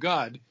sight of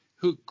God,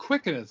 who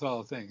quickeneth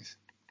all things.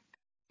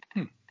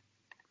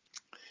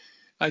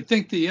 I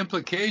think the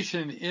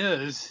implication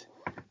is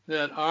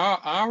that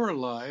our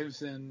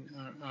lives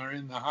are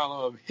in the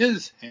hollow of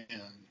his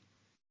hand.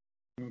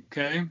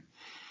 Okay?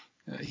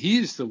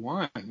 He's the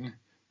one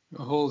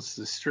who holds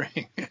the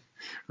string,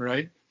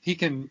 right? He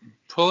can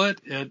pull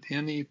it at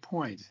any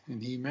point,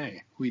 and he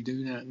may. We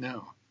do not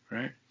know,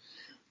 right?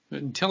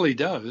 But until he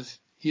does,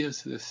 he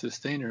is the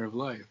sustainer of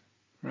life,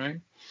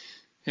 right?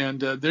 And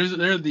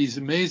there are these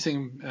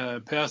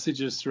amazing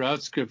passages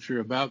throughout Scripture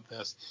about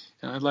this.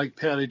 And I'd like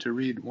Patty to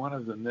read one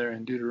of them there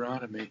in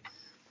Deuteronomy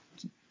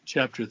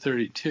chapter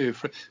 32.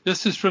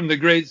 This is from the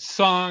great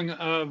Song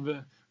of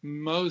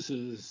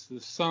Moses, the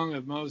Song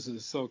of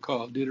Moses,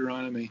 so-called,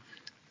 Deuteronomy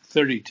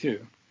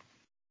 32.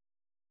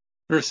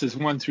 Verses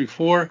 1 through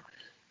 4,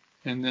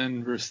 and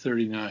then verse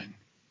 39.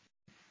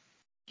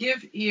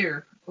 Give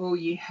ear, O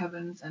ye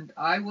heavens, and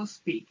I will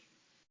speak,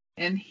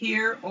 and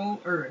hear, O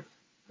earth,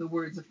 the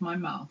words of my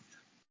mouth.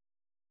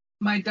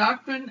 My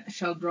doctrine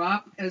shall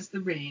drop as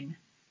the rain,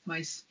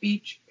 my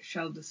speech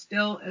shall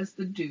distill as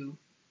the dew,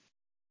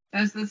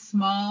 as the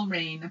small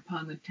rain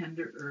upon the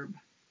tender herb,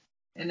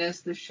 and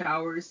as the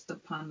showers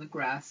upon the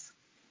grass.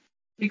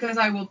 Because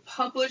I will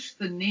publish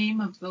the name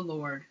of the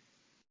Lord.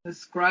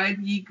 Ascribe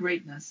ye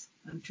greatness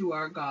unto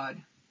our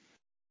God.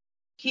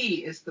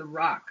 He is the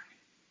rock,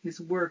 his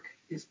work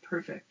is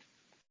perfect.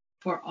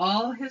 For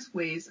all his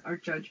ways are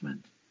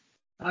judgment,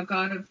 a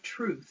God of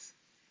truth,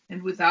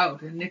 and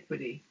without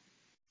iniquity.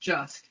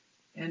 Just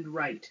and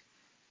right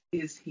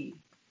is he.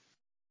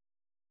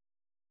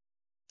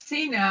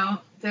 See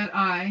now that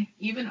I,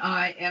 even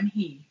I, am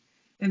he,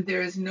 and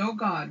there is no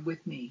God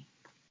with me.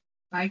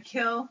 I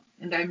kill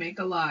and I make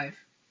alive.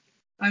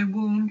 I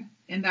wound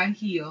and I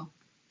heal.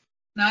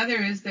 Neither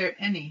is there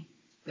any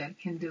that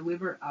can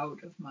deliver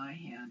out of my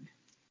hand.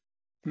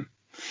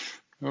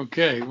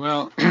 Okay,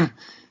 well,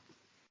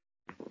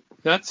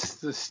 that's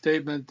the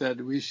statement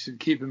that we should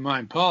keep in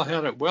mind. Paul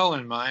had it well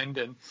in mind,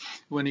 and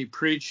when he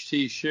preached,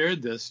 he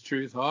shared this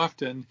truth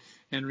often.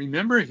 And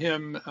remember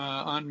him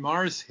on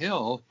Mars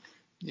Hill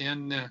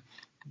in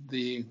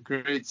the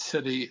great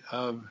city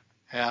of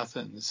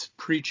Athens,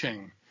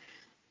 preaching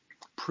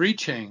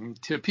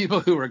to people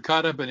who were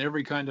caught up in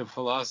every kind of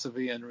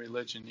philosophy and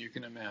religion you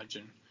can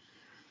imagine.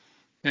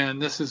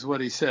 And this is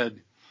what he said.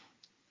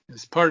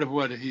 As part of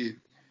what he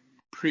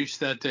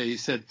preached that day, he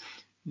said,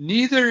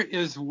 neither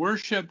is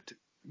worshipped,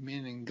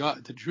 meaning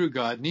God, the true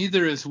God,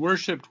 neither is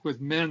worshipped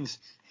with men's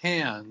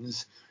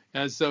hands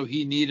as though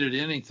he needed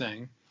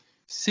anything,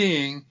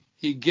 seeing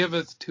he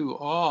giveth to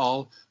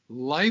all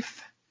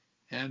life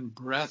and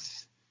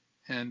breath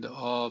and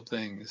all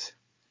things.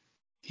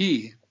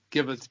 He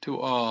giveth to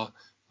all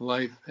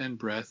life and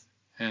breath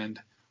and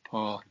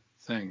all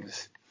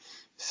things.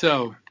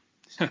 So,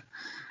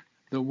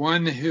 the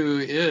one who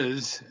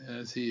is,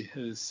 as he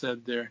has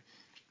said there,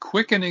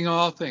 quickening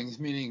all things,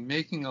 meaning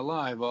making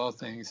alive all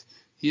things,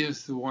 he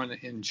is the one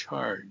in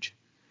charge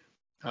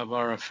of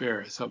our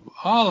affairs, of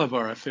all of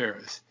our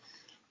affairs.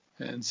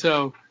 And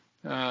so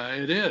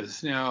it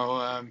is.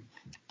 Now,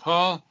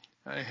 Paul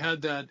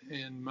had that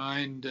in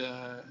mind,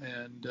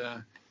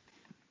 and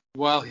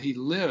while he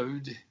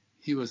lived,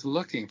 he was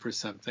looking for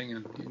something,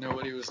 and you know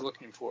what he was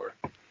looking for.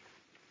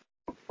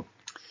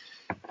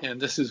 And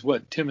this is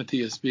what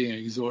Timothy is being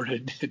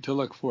exhorted to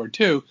look for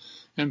too.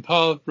 And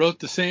Paul wrote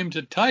the same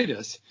to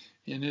Titus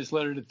in his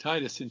letter to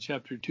Titus in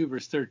chapter 2,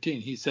 verse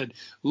 13. He said,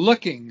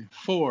 looking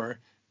for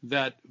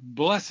that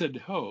blessed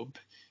hope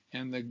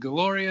and the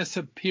glorious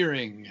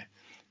appearing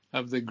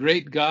of the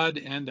great God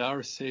and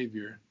our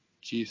Savior,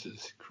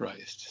 Jesus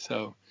Christ.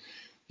 So,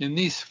 in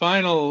these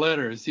final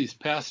letters, these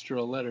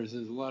pastoral letters,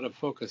 there's a lot of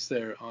focus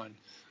there on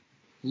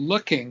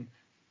looking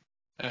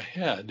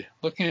ahead.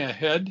 Looking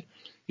ahead,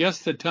 yes,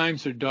 the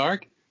times are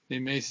dark. They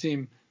may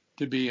seem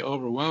to be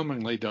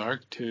overwhelmingly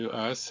dark to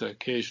us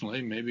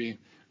occasionally, maybe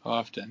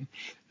often,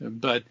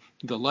 but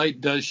the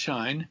light does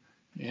shine,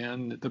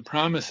 and the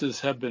promises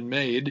have been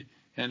made,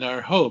 and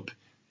our hope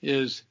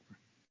is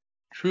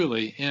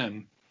truly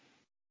in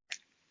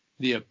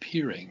the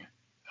appearing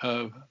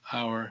of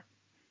our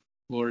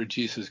Lord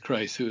Jesus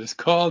Christ, who is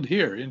called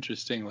here,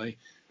 interestingly,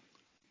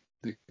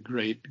 the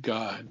great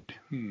God.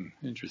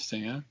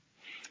 Interesting, huh?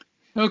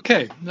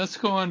 Okay, let's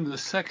go on to the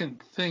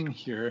second thing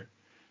here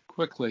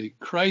quickly.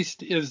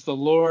 Christ is the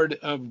Lord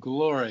of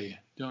glory.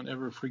 Don't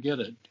ever forget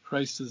it.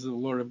 Christ is the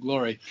Lord of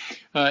glory.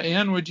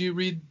 Anne, would you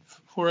read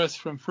for us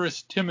from 1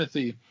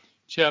 Timothy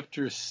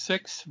chapter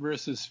 6,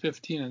 verses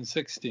 15 and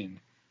 16?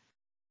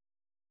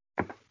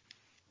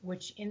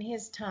 Which in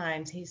his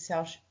times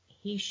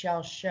he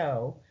shall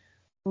show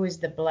who is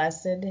the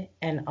blessed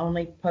and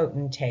only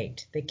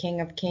potentate, the King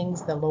of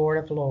kings, the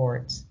Lord of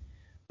lords,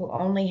 who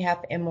only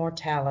hath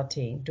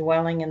immortality,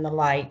 dwelling in the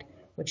light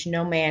which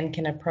no man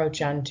can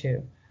approach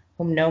unto,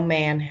 whom no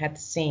man hath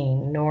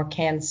seen nor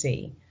can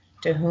see,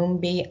 to whom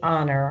be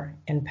honor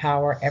and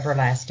power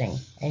everlasting.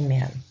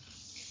 Amen.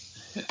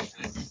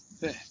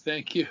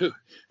 Thank you.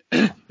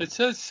 It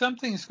says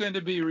something's going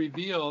to be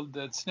revealed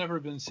that's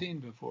never been seen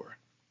before,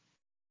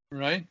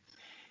 right?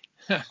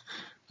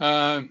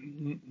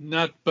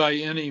 Not by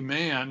any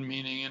man,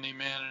 meaning any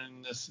man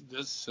in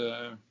this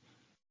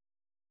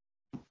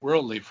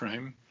worldly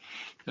frame.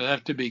 They'll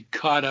have to be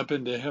caught up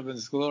into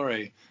heaven's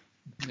glory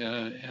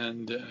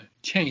and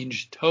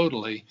changed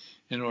totally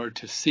in order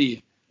to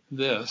see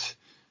this.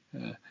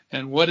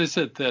 And what is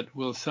it that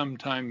will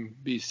sometime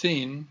be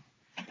seen,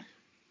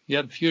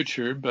 yet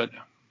future, but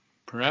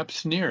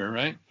perhaps near,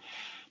 right?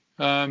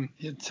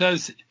 It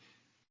says,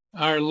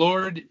 our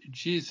Lord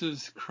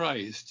Jesus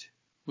Christ,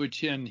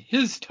 which in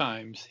his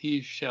times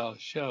he shall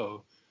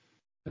show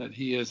that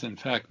he is in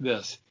fact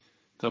this,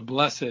 the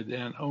blessed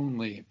and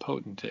only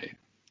potentate,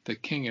 the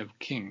King of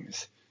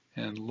kings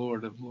and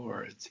Lord of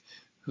lords,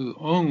 who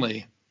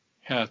only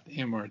hath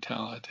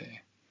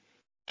immortality,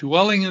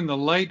 dwelling in the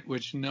light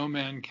which no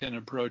man can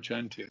approach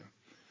unto,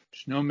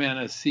 which no man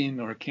has seen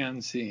nor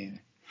can see.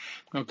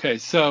 Okay,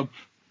 so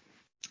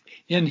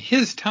in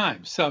his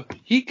time, so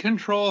he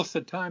controls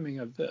the timing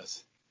of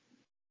this.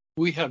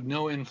 We have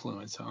no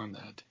influence on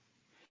that.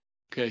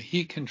 Okay,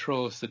 he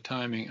controls the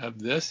timing of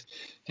this,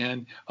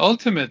 and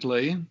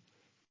ultimately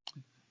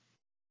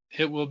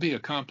it will be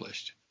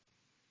accomplished,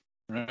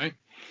 right?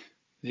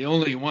 The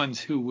only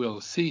ones who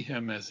will see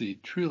him as he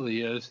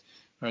truly is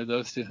are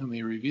those to whom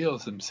he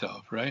reveals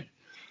himself, right?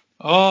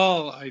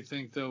 All, I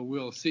think, though,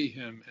 will see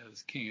him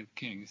as King of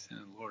kings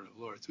and Lord of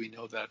lords. We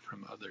know that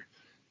from other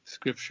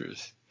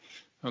scriptures,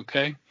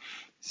 okay?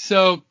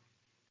 So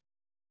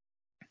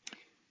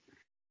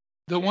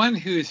the one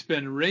who's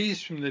been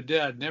raised from the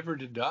dead, never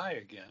to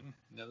die again,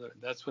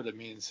 that's what it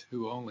means,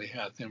 who only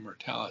hath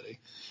immortality,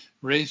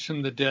 raised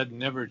from the dead,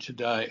 never to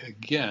die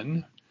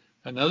again,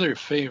 another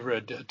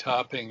favorite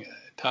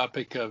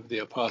topic of the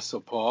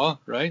Apostle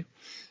Paul, right?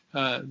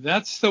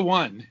 That's the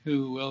one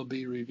who will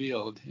be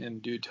revealed in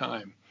due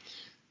time.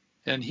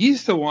 And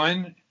he's the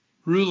one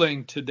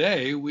ruling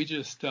today. We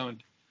just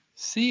don't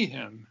see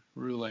him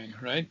ruling,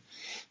 right?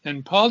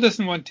 And Paul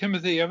doesn't want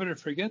Timothy ever to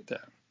forget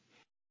that.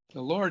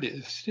 The Lord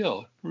is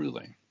still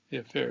ruling the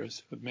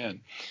affairs of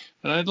men.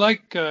 And I'd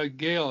like,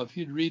 Gail, if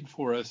you'd read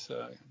for us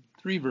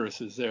 3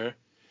 verses there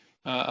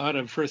out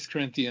of 1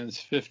 Corinthians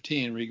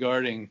 15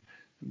 regarding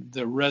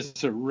the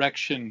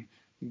resurrection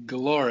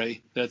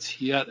glory that's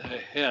yet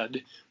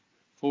ahead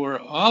for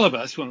all of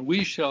us when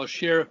we shall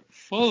share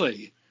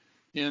fully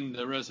in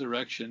the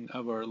resurrection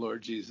of our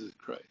Lord Jesus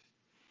Christ.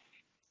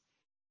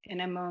 In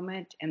a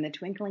moment, in the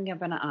twinkling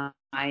of an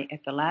eye,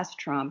 at the last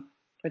trump,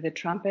 for the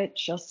trumpet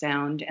shall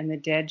sound, and the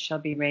dead shall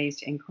be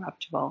raised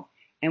incorruptible,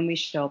 and we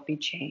shall be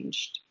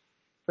changed.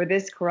 For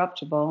this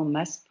corruptible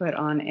must put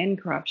on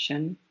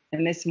incorruption,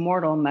 and this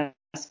mortal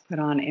must put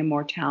on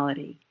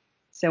immortality.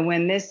 So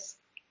when this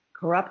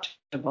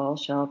corruptible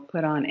shall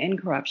put on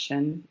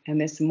incorruption,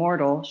 and this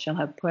mortal shall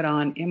have put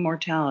on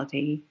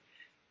immortality,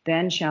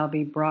 then shall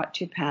be brought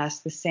to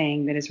pass the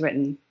saying that is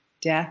written,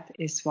 death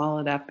is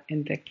swallowed up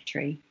in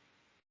victory.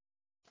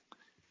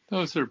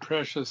 Those are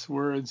precious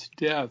words,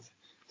 death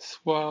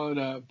swallowed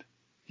up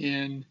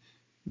in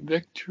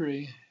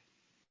victory.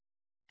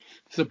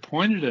 It's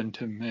appointed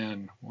unto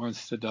man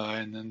once to die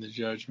and then the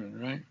judgment,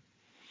 right?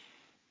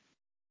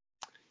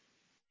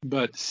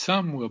 But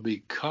some will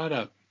be caught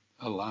up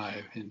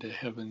alive into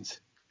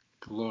heaven's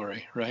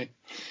glory, right?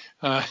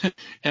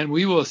 And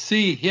we will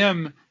see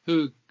him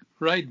who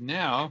right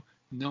now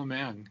no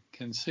man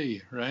can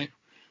see, right?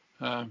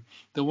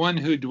 The one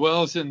who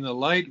dwells in the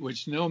light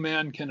which no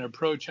man can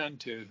approach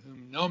unto,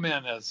 whom no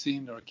man has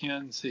seen nor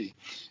can see.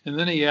 And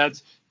then he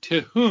adds,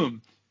 to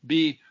whom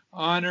be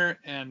honor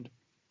and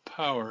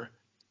power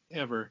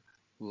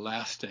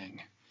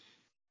everlasting.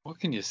 What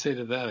can you say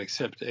to that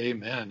except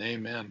amen,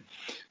 amen.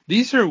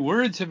 These are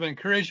words of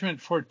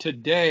encouragement for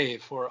today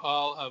for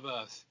all of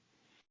us.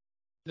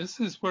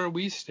 This is where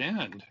we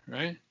stand,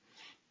 right?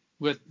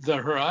 With the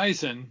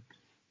horizon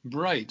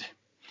bright.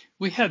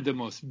 We had the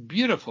most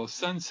beautiful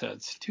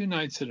sunsets 2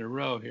 nights in a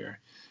row here.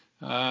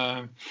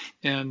 And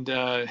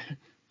the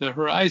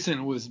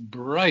horizon was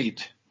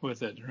bright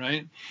with it,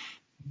 right?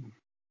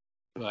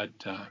 But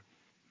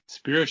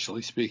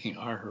spiritually speaking,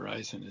 our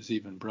horizon is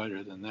even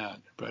brighter than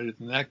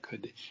that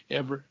could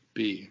ever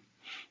be.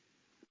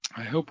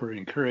 I hope we're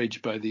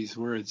encouraged by these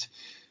words.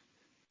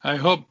 I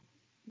hope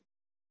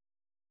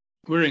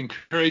we're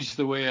encouraged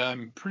the way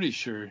I'm pretty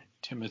sure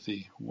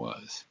Timothy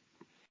was.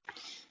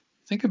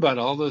 Think about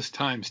all those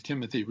times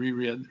Timothy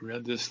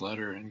read this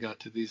letter and got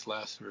to these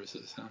last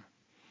verses. Huh?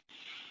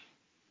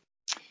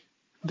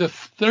 The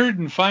third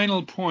and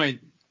final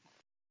point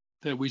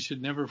that we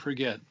should never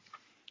forget,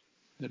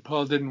 that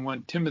Paul didn't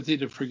want Timothy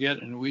to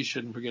forget and we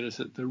shouldn't forget, is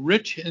that the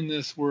rich in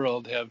this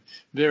world have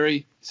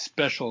very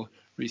special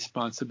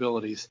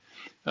responsibilities.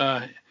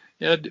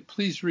 Ed,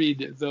 please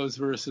read those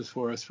verses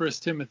for us. 1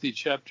 Timothy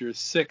chapter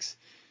 6,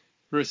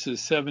 verses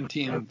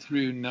 17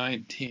 through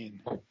 19.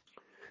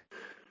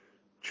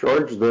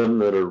 Charge them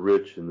that are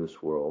rich in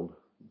this world,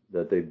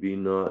 that they be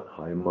not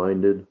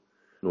high-minded,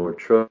 nor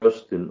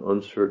trust in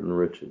uncertain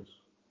riches,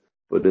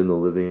 but in the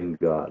living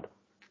God,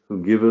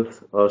 who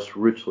giveth us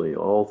richly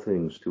all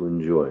things to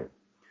enjoy,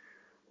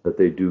 that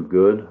they do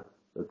good,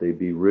 that they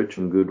be rich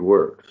in good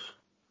works,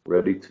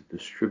 ready to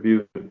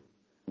distribute,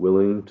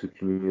 willing to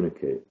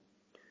communicate,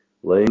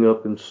 laying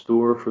up in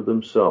store for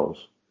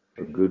themselves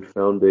a good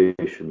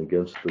foundation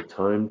against the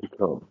time to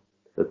come,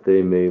 that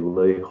they may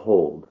lay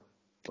hold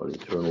on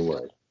eternal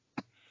life.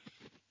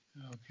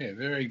 Okay,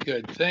 very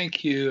good.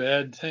 Thank you,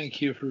 Ed.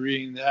 Thank you for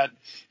reading that.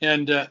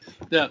 And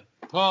that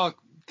Paul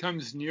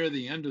comes near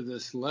the end of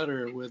this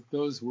letter with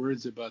those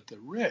words about the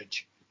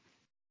rich.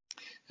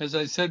 As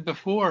I said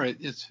before,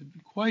 it's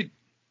quite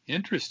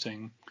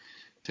interesting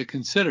to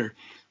consider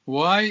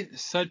why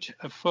such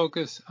a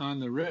focus on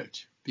the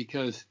rich,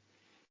 because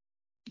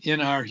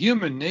in our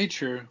human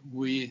nature,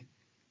 we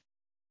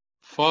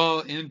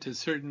fall into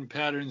certain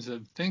patterns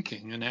of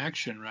thinking and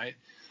action, right,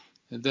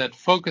 that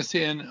focus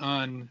in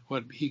on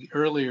what he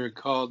earlier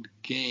called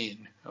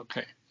gain,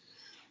 okay,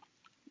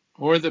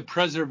 or the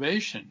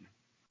preservation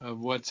of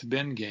what's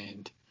been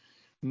gained,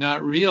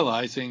 not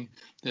realizing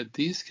that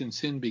these can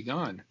soon be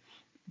gone.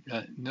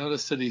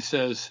 Notice that he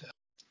says,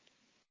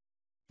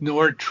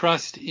 nor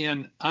trust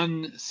in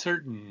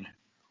uncertain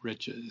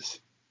riches,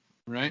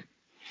 right?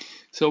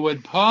 So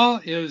what Paul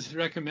is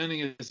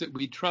recommending is that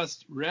we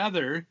trust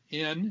rather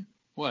in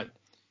what?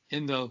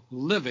 In the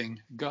living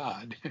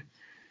God,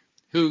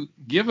 who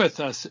giveth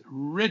us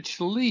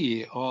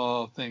richly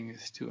all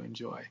things to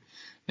enjoy.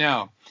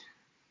 Now,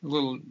 a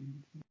little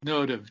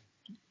note of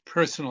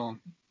personal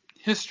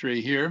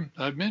history here.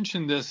 I've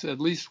mentioned this at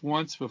least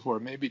once before,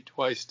 maybe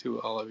twice to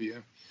all of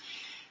you.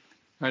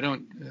 I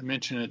don't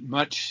mention it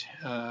much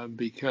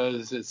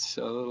because it's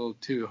a little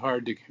too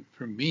hard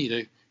for me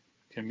to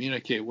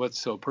communicate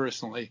what's so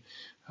personally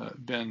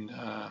been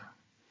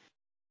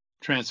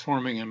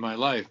transforming in my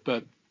life.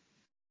 But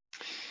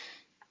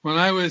when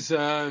I was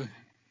a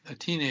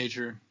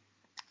teenager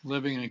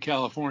living in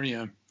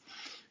California,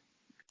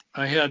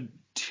 I had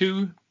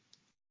 2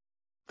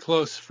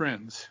 close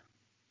friends.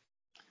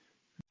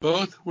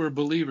 Both were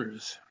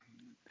believers,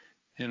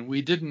 and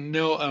we didn't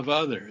know of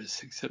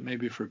others, except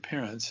maybe for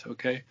parents,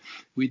 okay?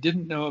 We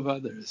didn't know of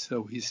others,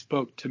 so he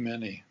spoke to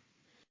many.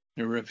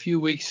 There were a few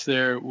weeks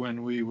there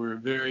when we were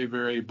very,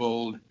 very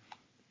bold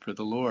for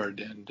the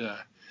Lord, and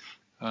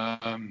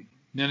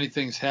many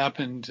things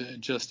happened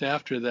just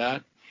after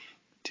that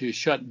to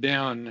shut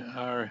down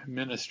our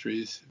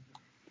ministries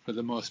for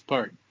the most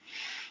part,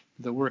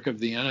 the work of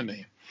the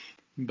enemy.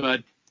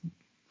 But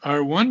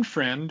our one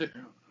friend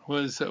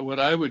was what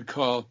I would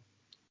call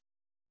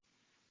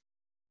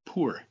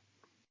poor.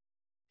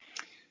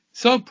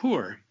 So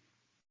poor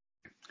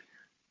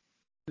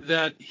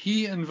that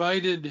he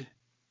invited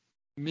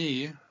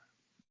me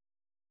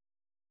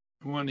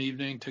one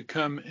evening to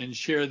come and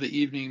share the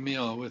evening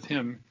meal with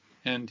him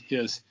and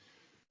his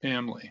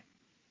family.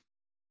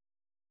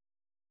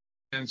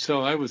 And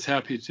so I was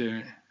happy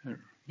to,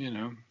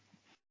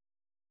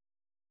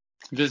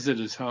 visit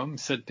his home,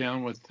 sit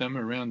down with them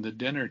around the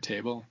dinner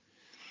table,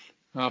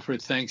 offer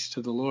thanks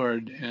to the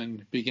Lord,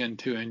 and begin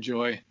to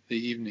enjoy the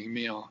evening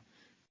meal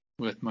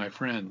with my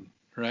friend,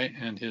 right,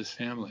 and his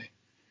family.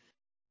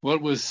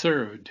 What was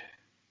served?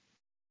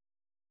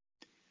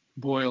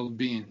 Boiled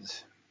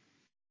beans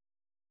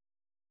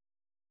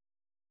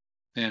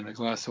and a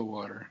glass of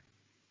water.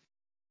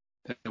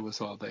 That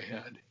was all they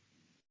had.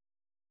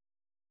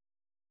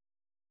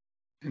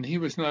 And he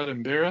was not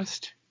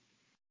embarrassed.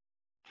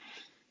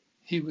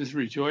 He was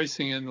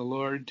rejoicing in the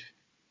Lord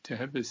to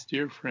have his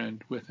dear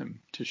friend with him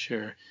to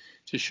share.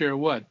 To share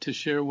what? To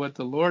share what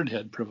the Lord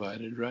had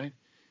provided, right?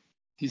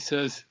 He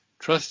says,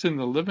 trust in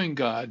the living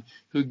God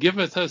who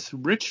giveth us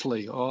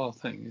richly all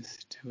things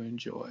to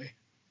enjoy.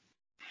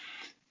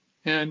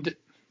 And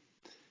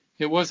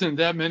it wasn't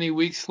that many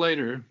weeks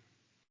later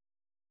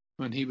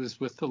when he was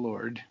with the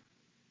Lord,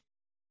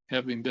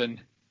 having been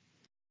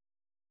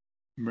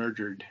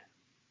murdered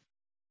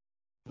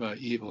by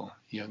evil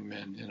young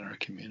men in our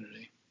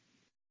community.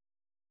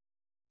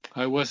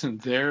 I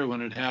wasn't there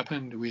when it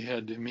happened. We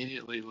had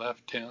immediately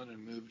left town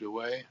and moved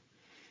away,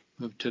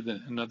 moved to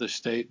another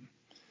state.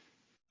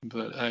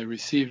 But I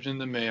received in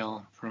the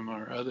mail from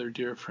our other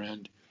dear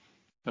friend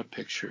a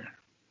picture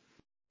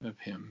of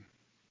him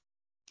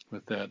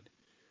with that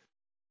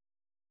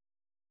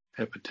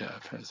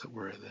epitaph, as it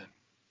were, then.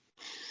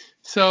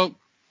 So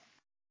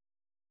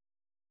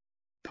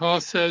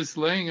Paul says,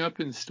 laying up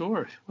in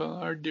store. Well,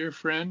 our dear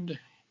friend,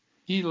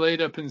 he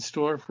laid up in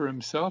store for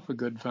himself a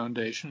good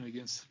foundation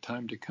against the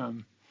time to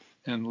come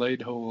and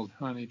laid hold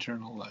on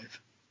eternal life.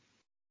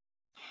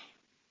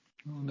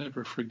 I'll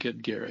never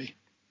forget Gary,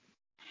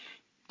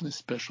 a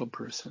special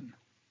person.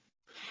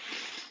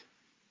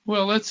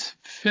 Well, let's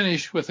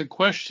finish with a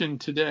question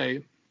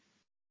today.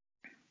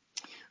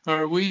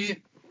 Are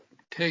we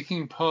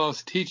taking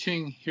Paul's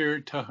teaching here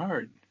to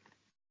heart?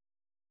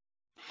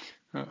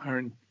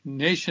 Our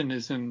nation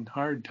is in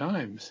hard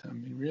times. I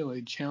mean,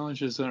 really,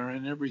 challenges are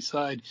on every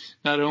side,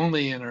 not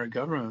only in our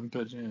government,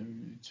 but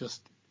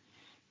just,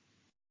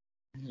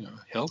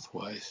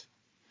 health-wise.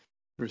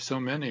 There's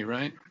so many,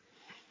 right?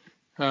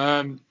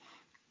 Are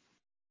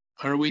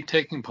we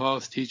taking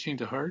Paul's teaching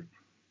to heart?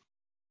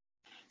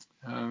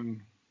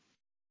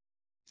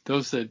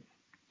 Those that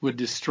would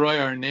destroy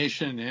our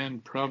nation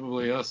and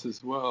probably us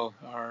as well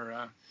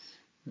are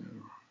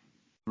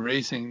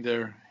raising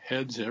their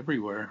heads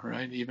everywhere,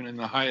 right? Even in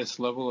the highest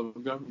level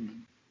of government.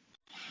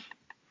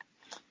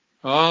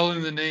 All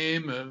in the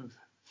name of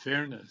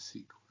fairness,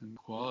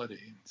 equality,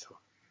 and so on.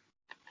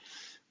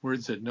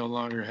 Words that no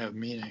longer have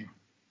meaning.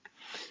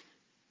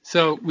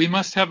 So we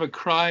must have a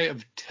cry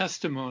of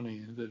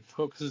testimony that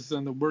focuses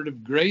on the word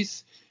of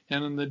grace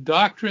and on the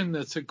doctrine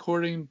that's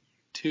according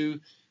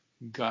to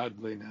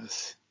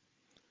godliness.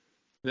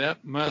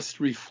 That must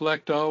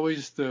reflect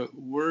always the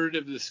word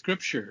of the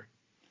scripture.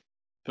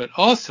 But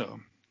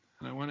also,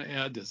 and I want to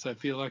add this, I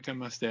feel like I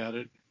must add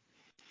it.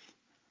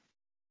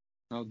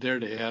 I'll dare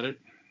to add it.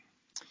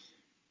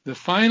 The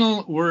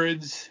final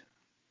words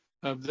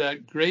of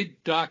that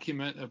great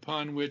document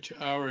upon which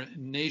our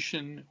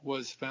nation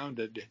was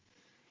founded,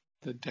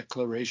 the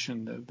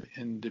Declaration of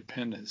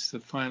Independence, the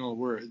final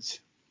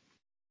words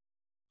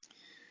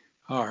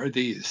are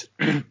these.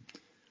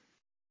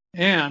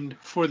 And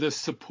for the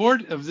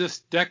support of this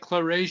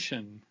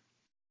declaration,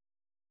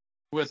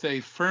 with a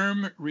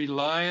firm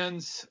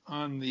reliance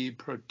on the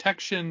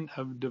protection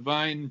of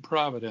divine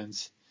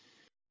providence,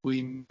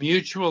 we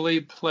mutually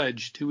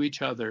pledge to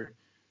each other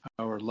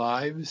our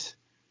lives,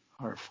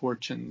 our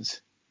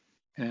fortunes,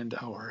 and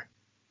our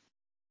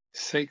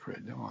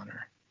sacred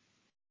honor.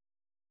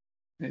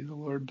 May the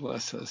Lord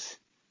bless us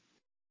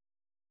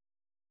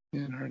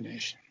in our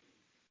nation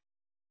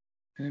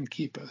and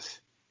keep us.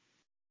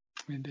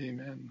 And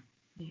amen.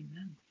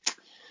 Amen.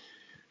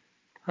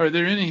 Are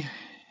there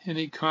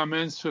any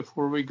comments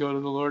before we go to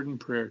the Lord in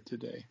prayer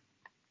today?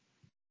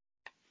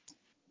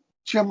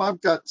 Jim,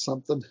 I've got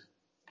something.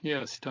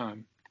 Yes,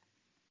 Tom.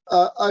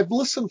 I've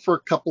listened for a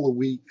couple of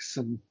weeks,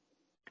 and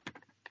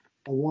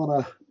I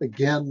want to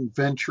again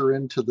venture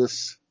into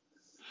this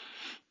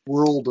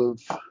world of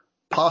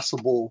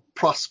possible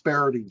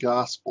prosperity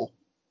gospel.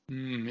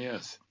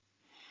 Yes.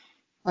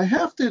 I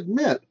have to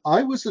admit,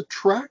 I was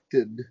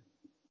attracted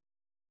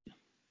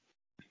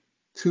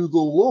to the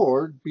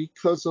Lord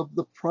because of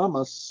the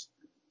promise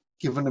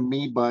given to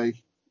me by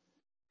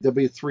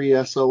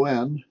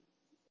W3SON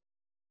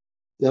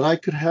that I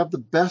could have the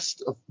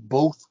best of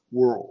both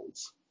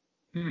worlds.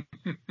 You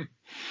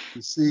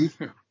see?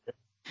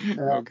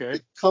 Okay.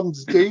 It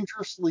comes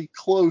dangerously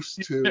close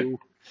to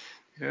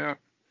Yeah.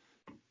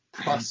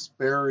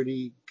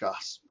 prosperity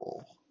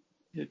gospel.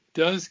 It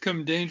does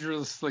come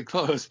dangerously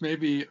close.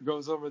 Maybe it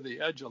goes over the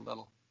edge a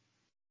little.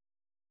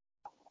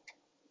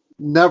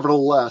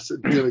 Nevertheless,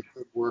 it did a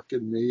good work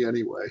in me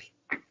anyway.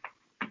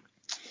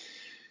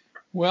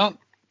 Well,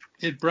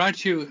 it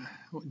brought you,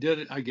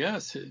 I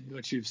guess,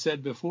 what you've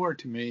said before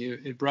to me,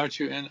 it brought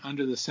you in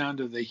under the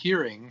sound of the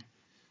hearing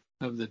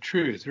of the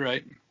truth,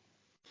 right?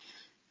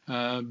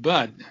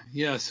 But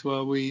yes,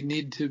 well, we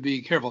need to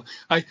be careful.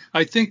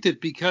 I think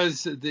that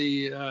because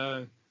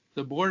the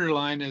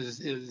borderline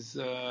is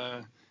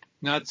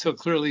not so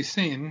clearly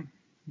seen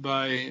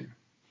by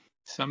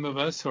some of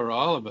us, or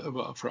all of us,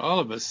 well, for all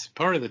of us,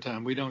 part of the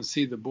time we don't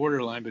see the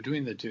borderline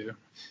between the two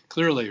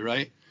clearly,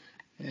 right?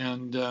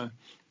 And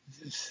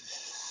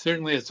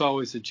certainly it's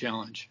always a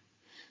challenge.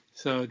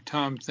 So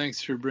Tom,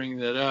 thanks for bringing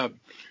that up.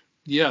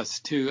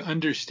 Yes, to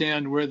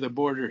understand where the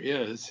border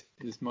is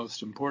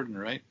most important,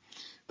 right?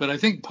 But I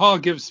think Paul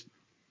gives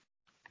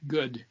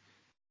good,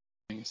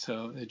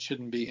 so it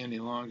shouldn't be any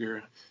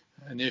longer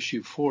an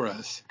issue for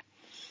us.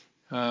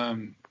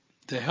 The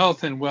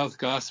health and wealth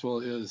gospel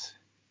is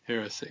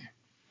heresy.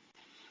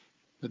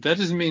 But that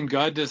doesn't mean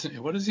God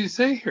doesn't. What does he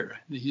say here?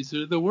 These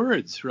are the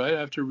words, right? I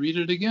have to read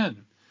it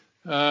again.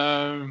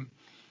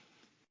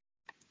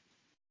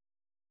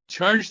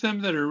 Charge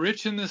them that are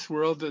rich in this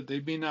world that they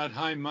be not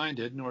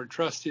high-minded, nor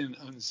trust in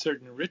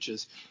uncertain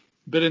riches,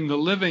 but in the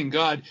living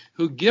God,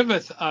 who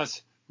giveth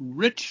us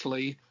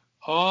richly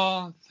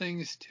all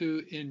things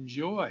to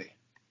enjoy.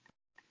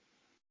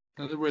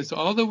 In other words,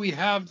 all that we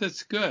have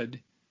that's good,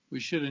 we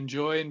should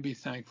enjoy and be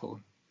thankful.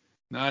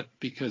 Not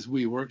because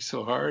we work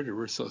so hard or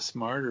we're so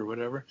smart or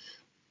whatever,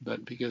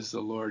 but because the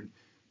Lord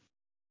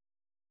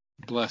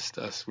blessed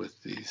us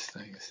with these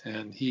things,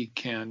 and he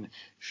can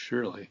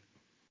surely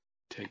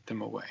take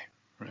them away,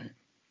 right?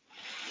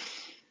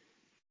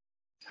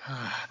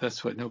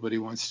 That's what nobody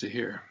wants to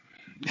hear.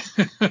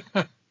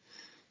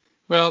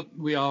 Well,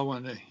 we all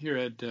want to hear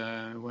it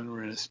when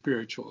we're in a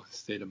spiritual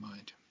state of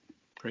mind.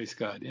 Praise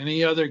God.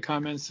 Any other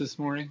comments this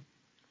morning?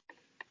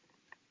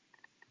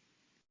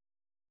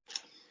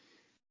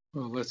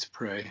 Well, let's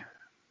pray.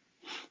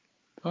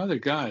 Father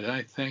God,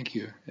 I thank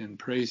you and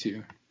praise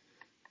you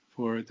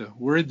for the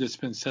word that's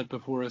been set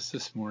before us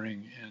this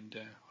morning, and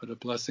what a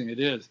blessing it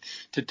is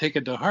to take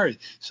it to heart.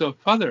 So,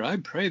 Father, I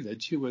pray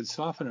that you would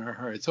soften our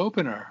hearts,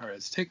 open our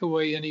hearts, take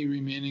away any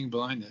remaining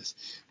blindness.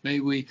 May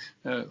we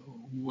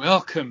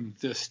welcome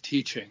this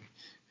teaching.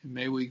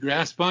 May we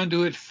grasp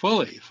onto it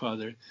fully,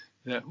 Father,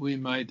 that we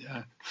might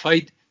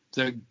fight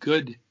the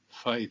good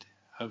fight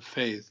of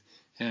faith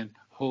and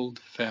hold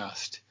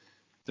fast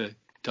the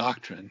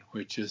doctrine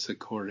which is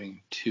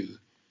according to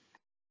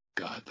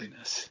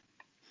godliness.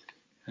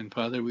 And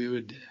Father, we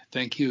would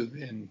thank you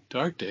in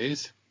dark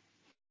days,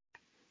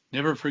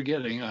 never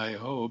forgetting, I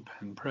hope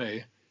and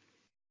pray,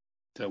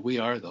 that we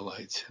are the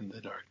lights in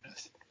the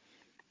darkness.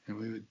 And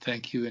we would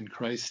thank you in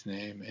Christ's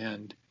name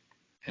and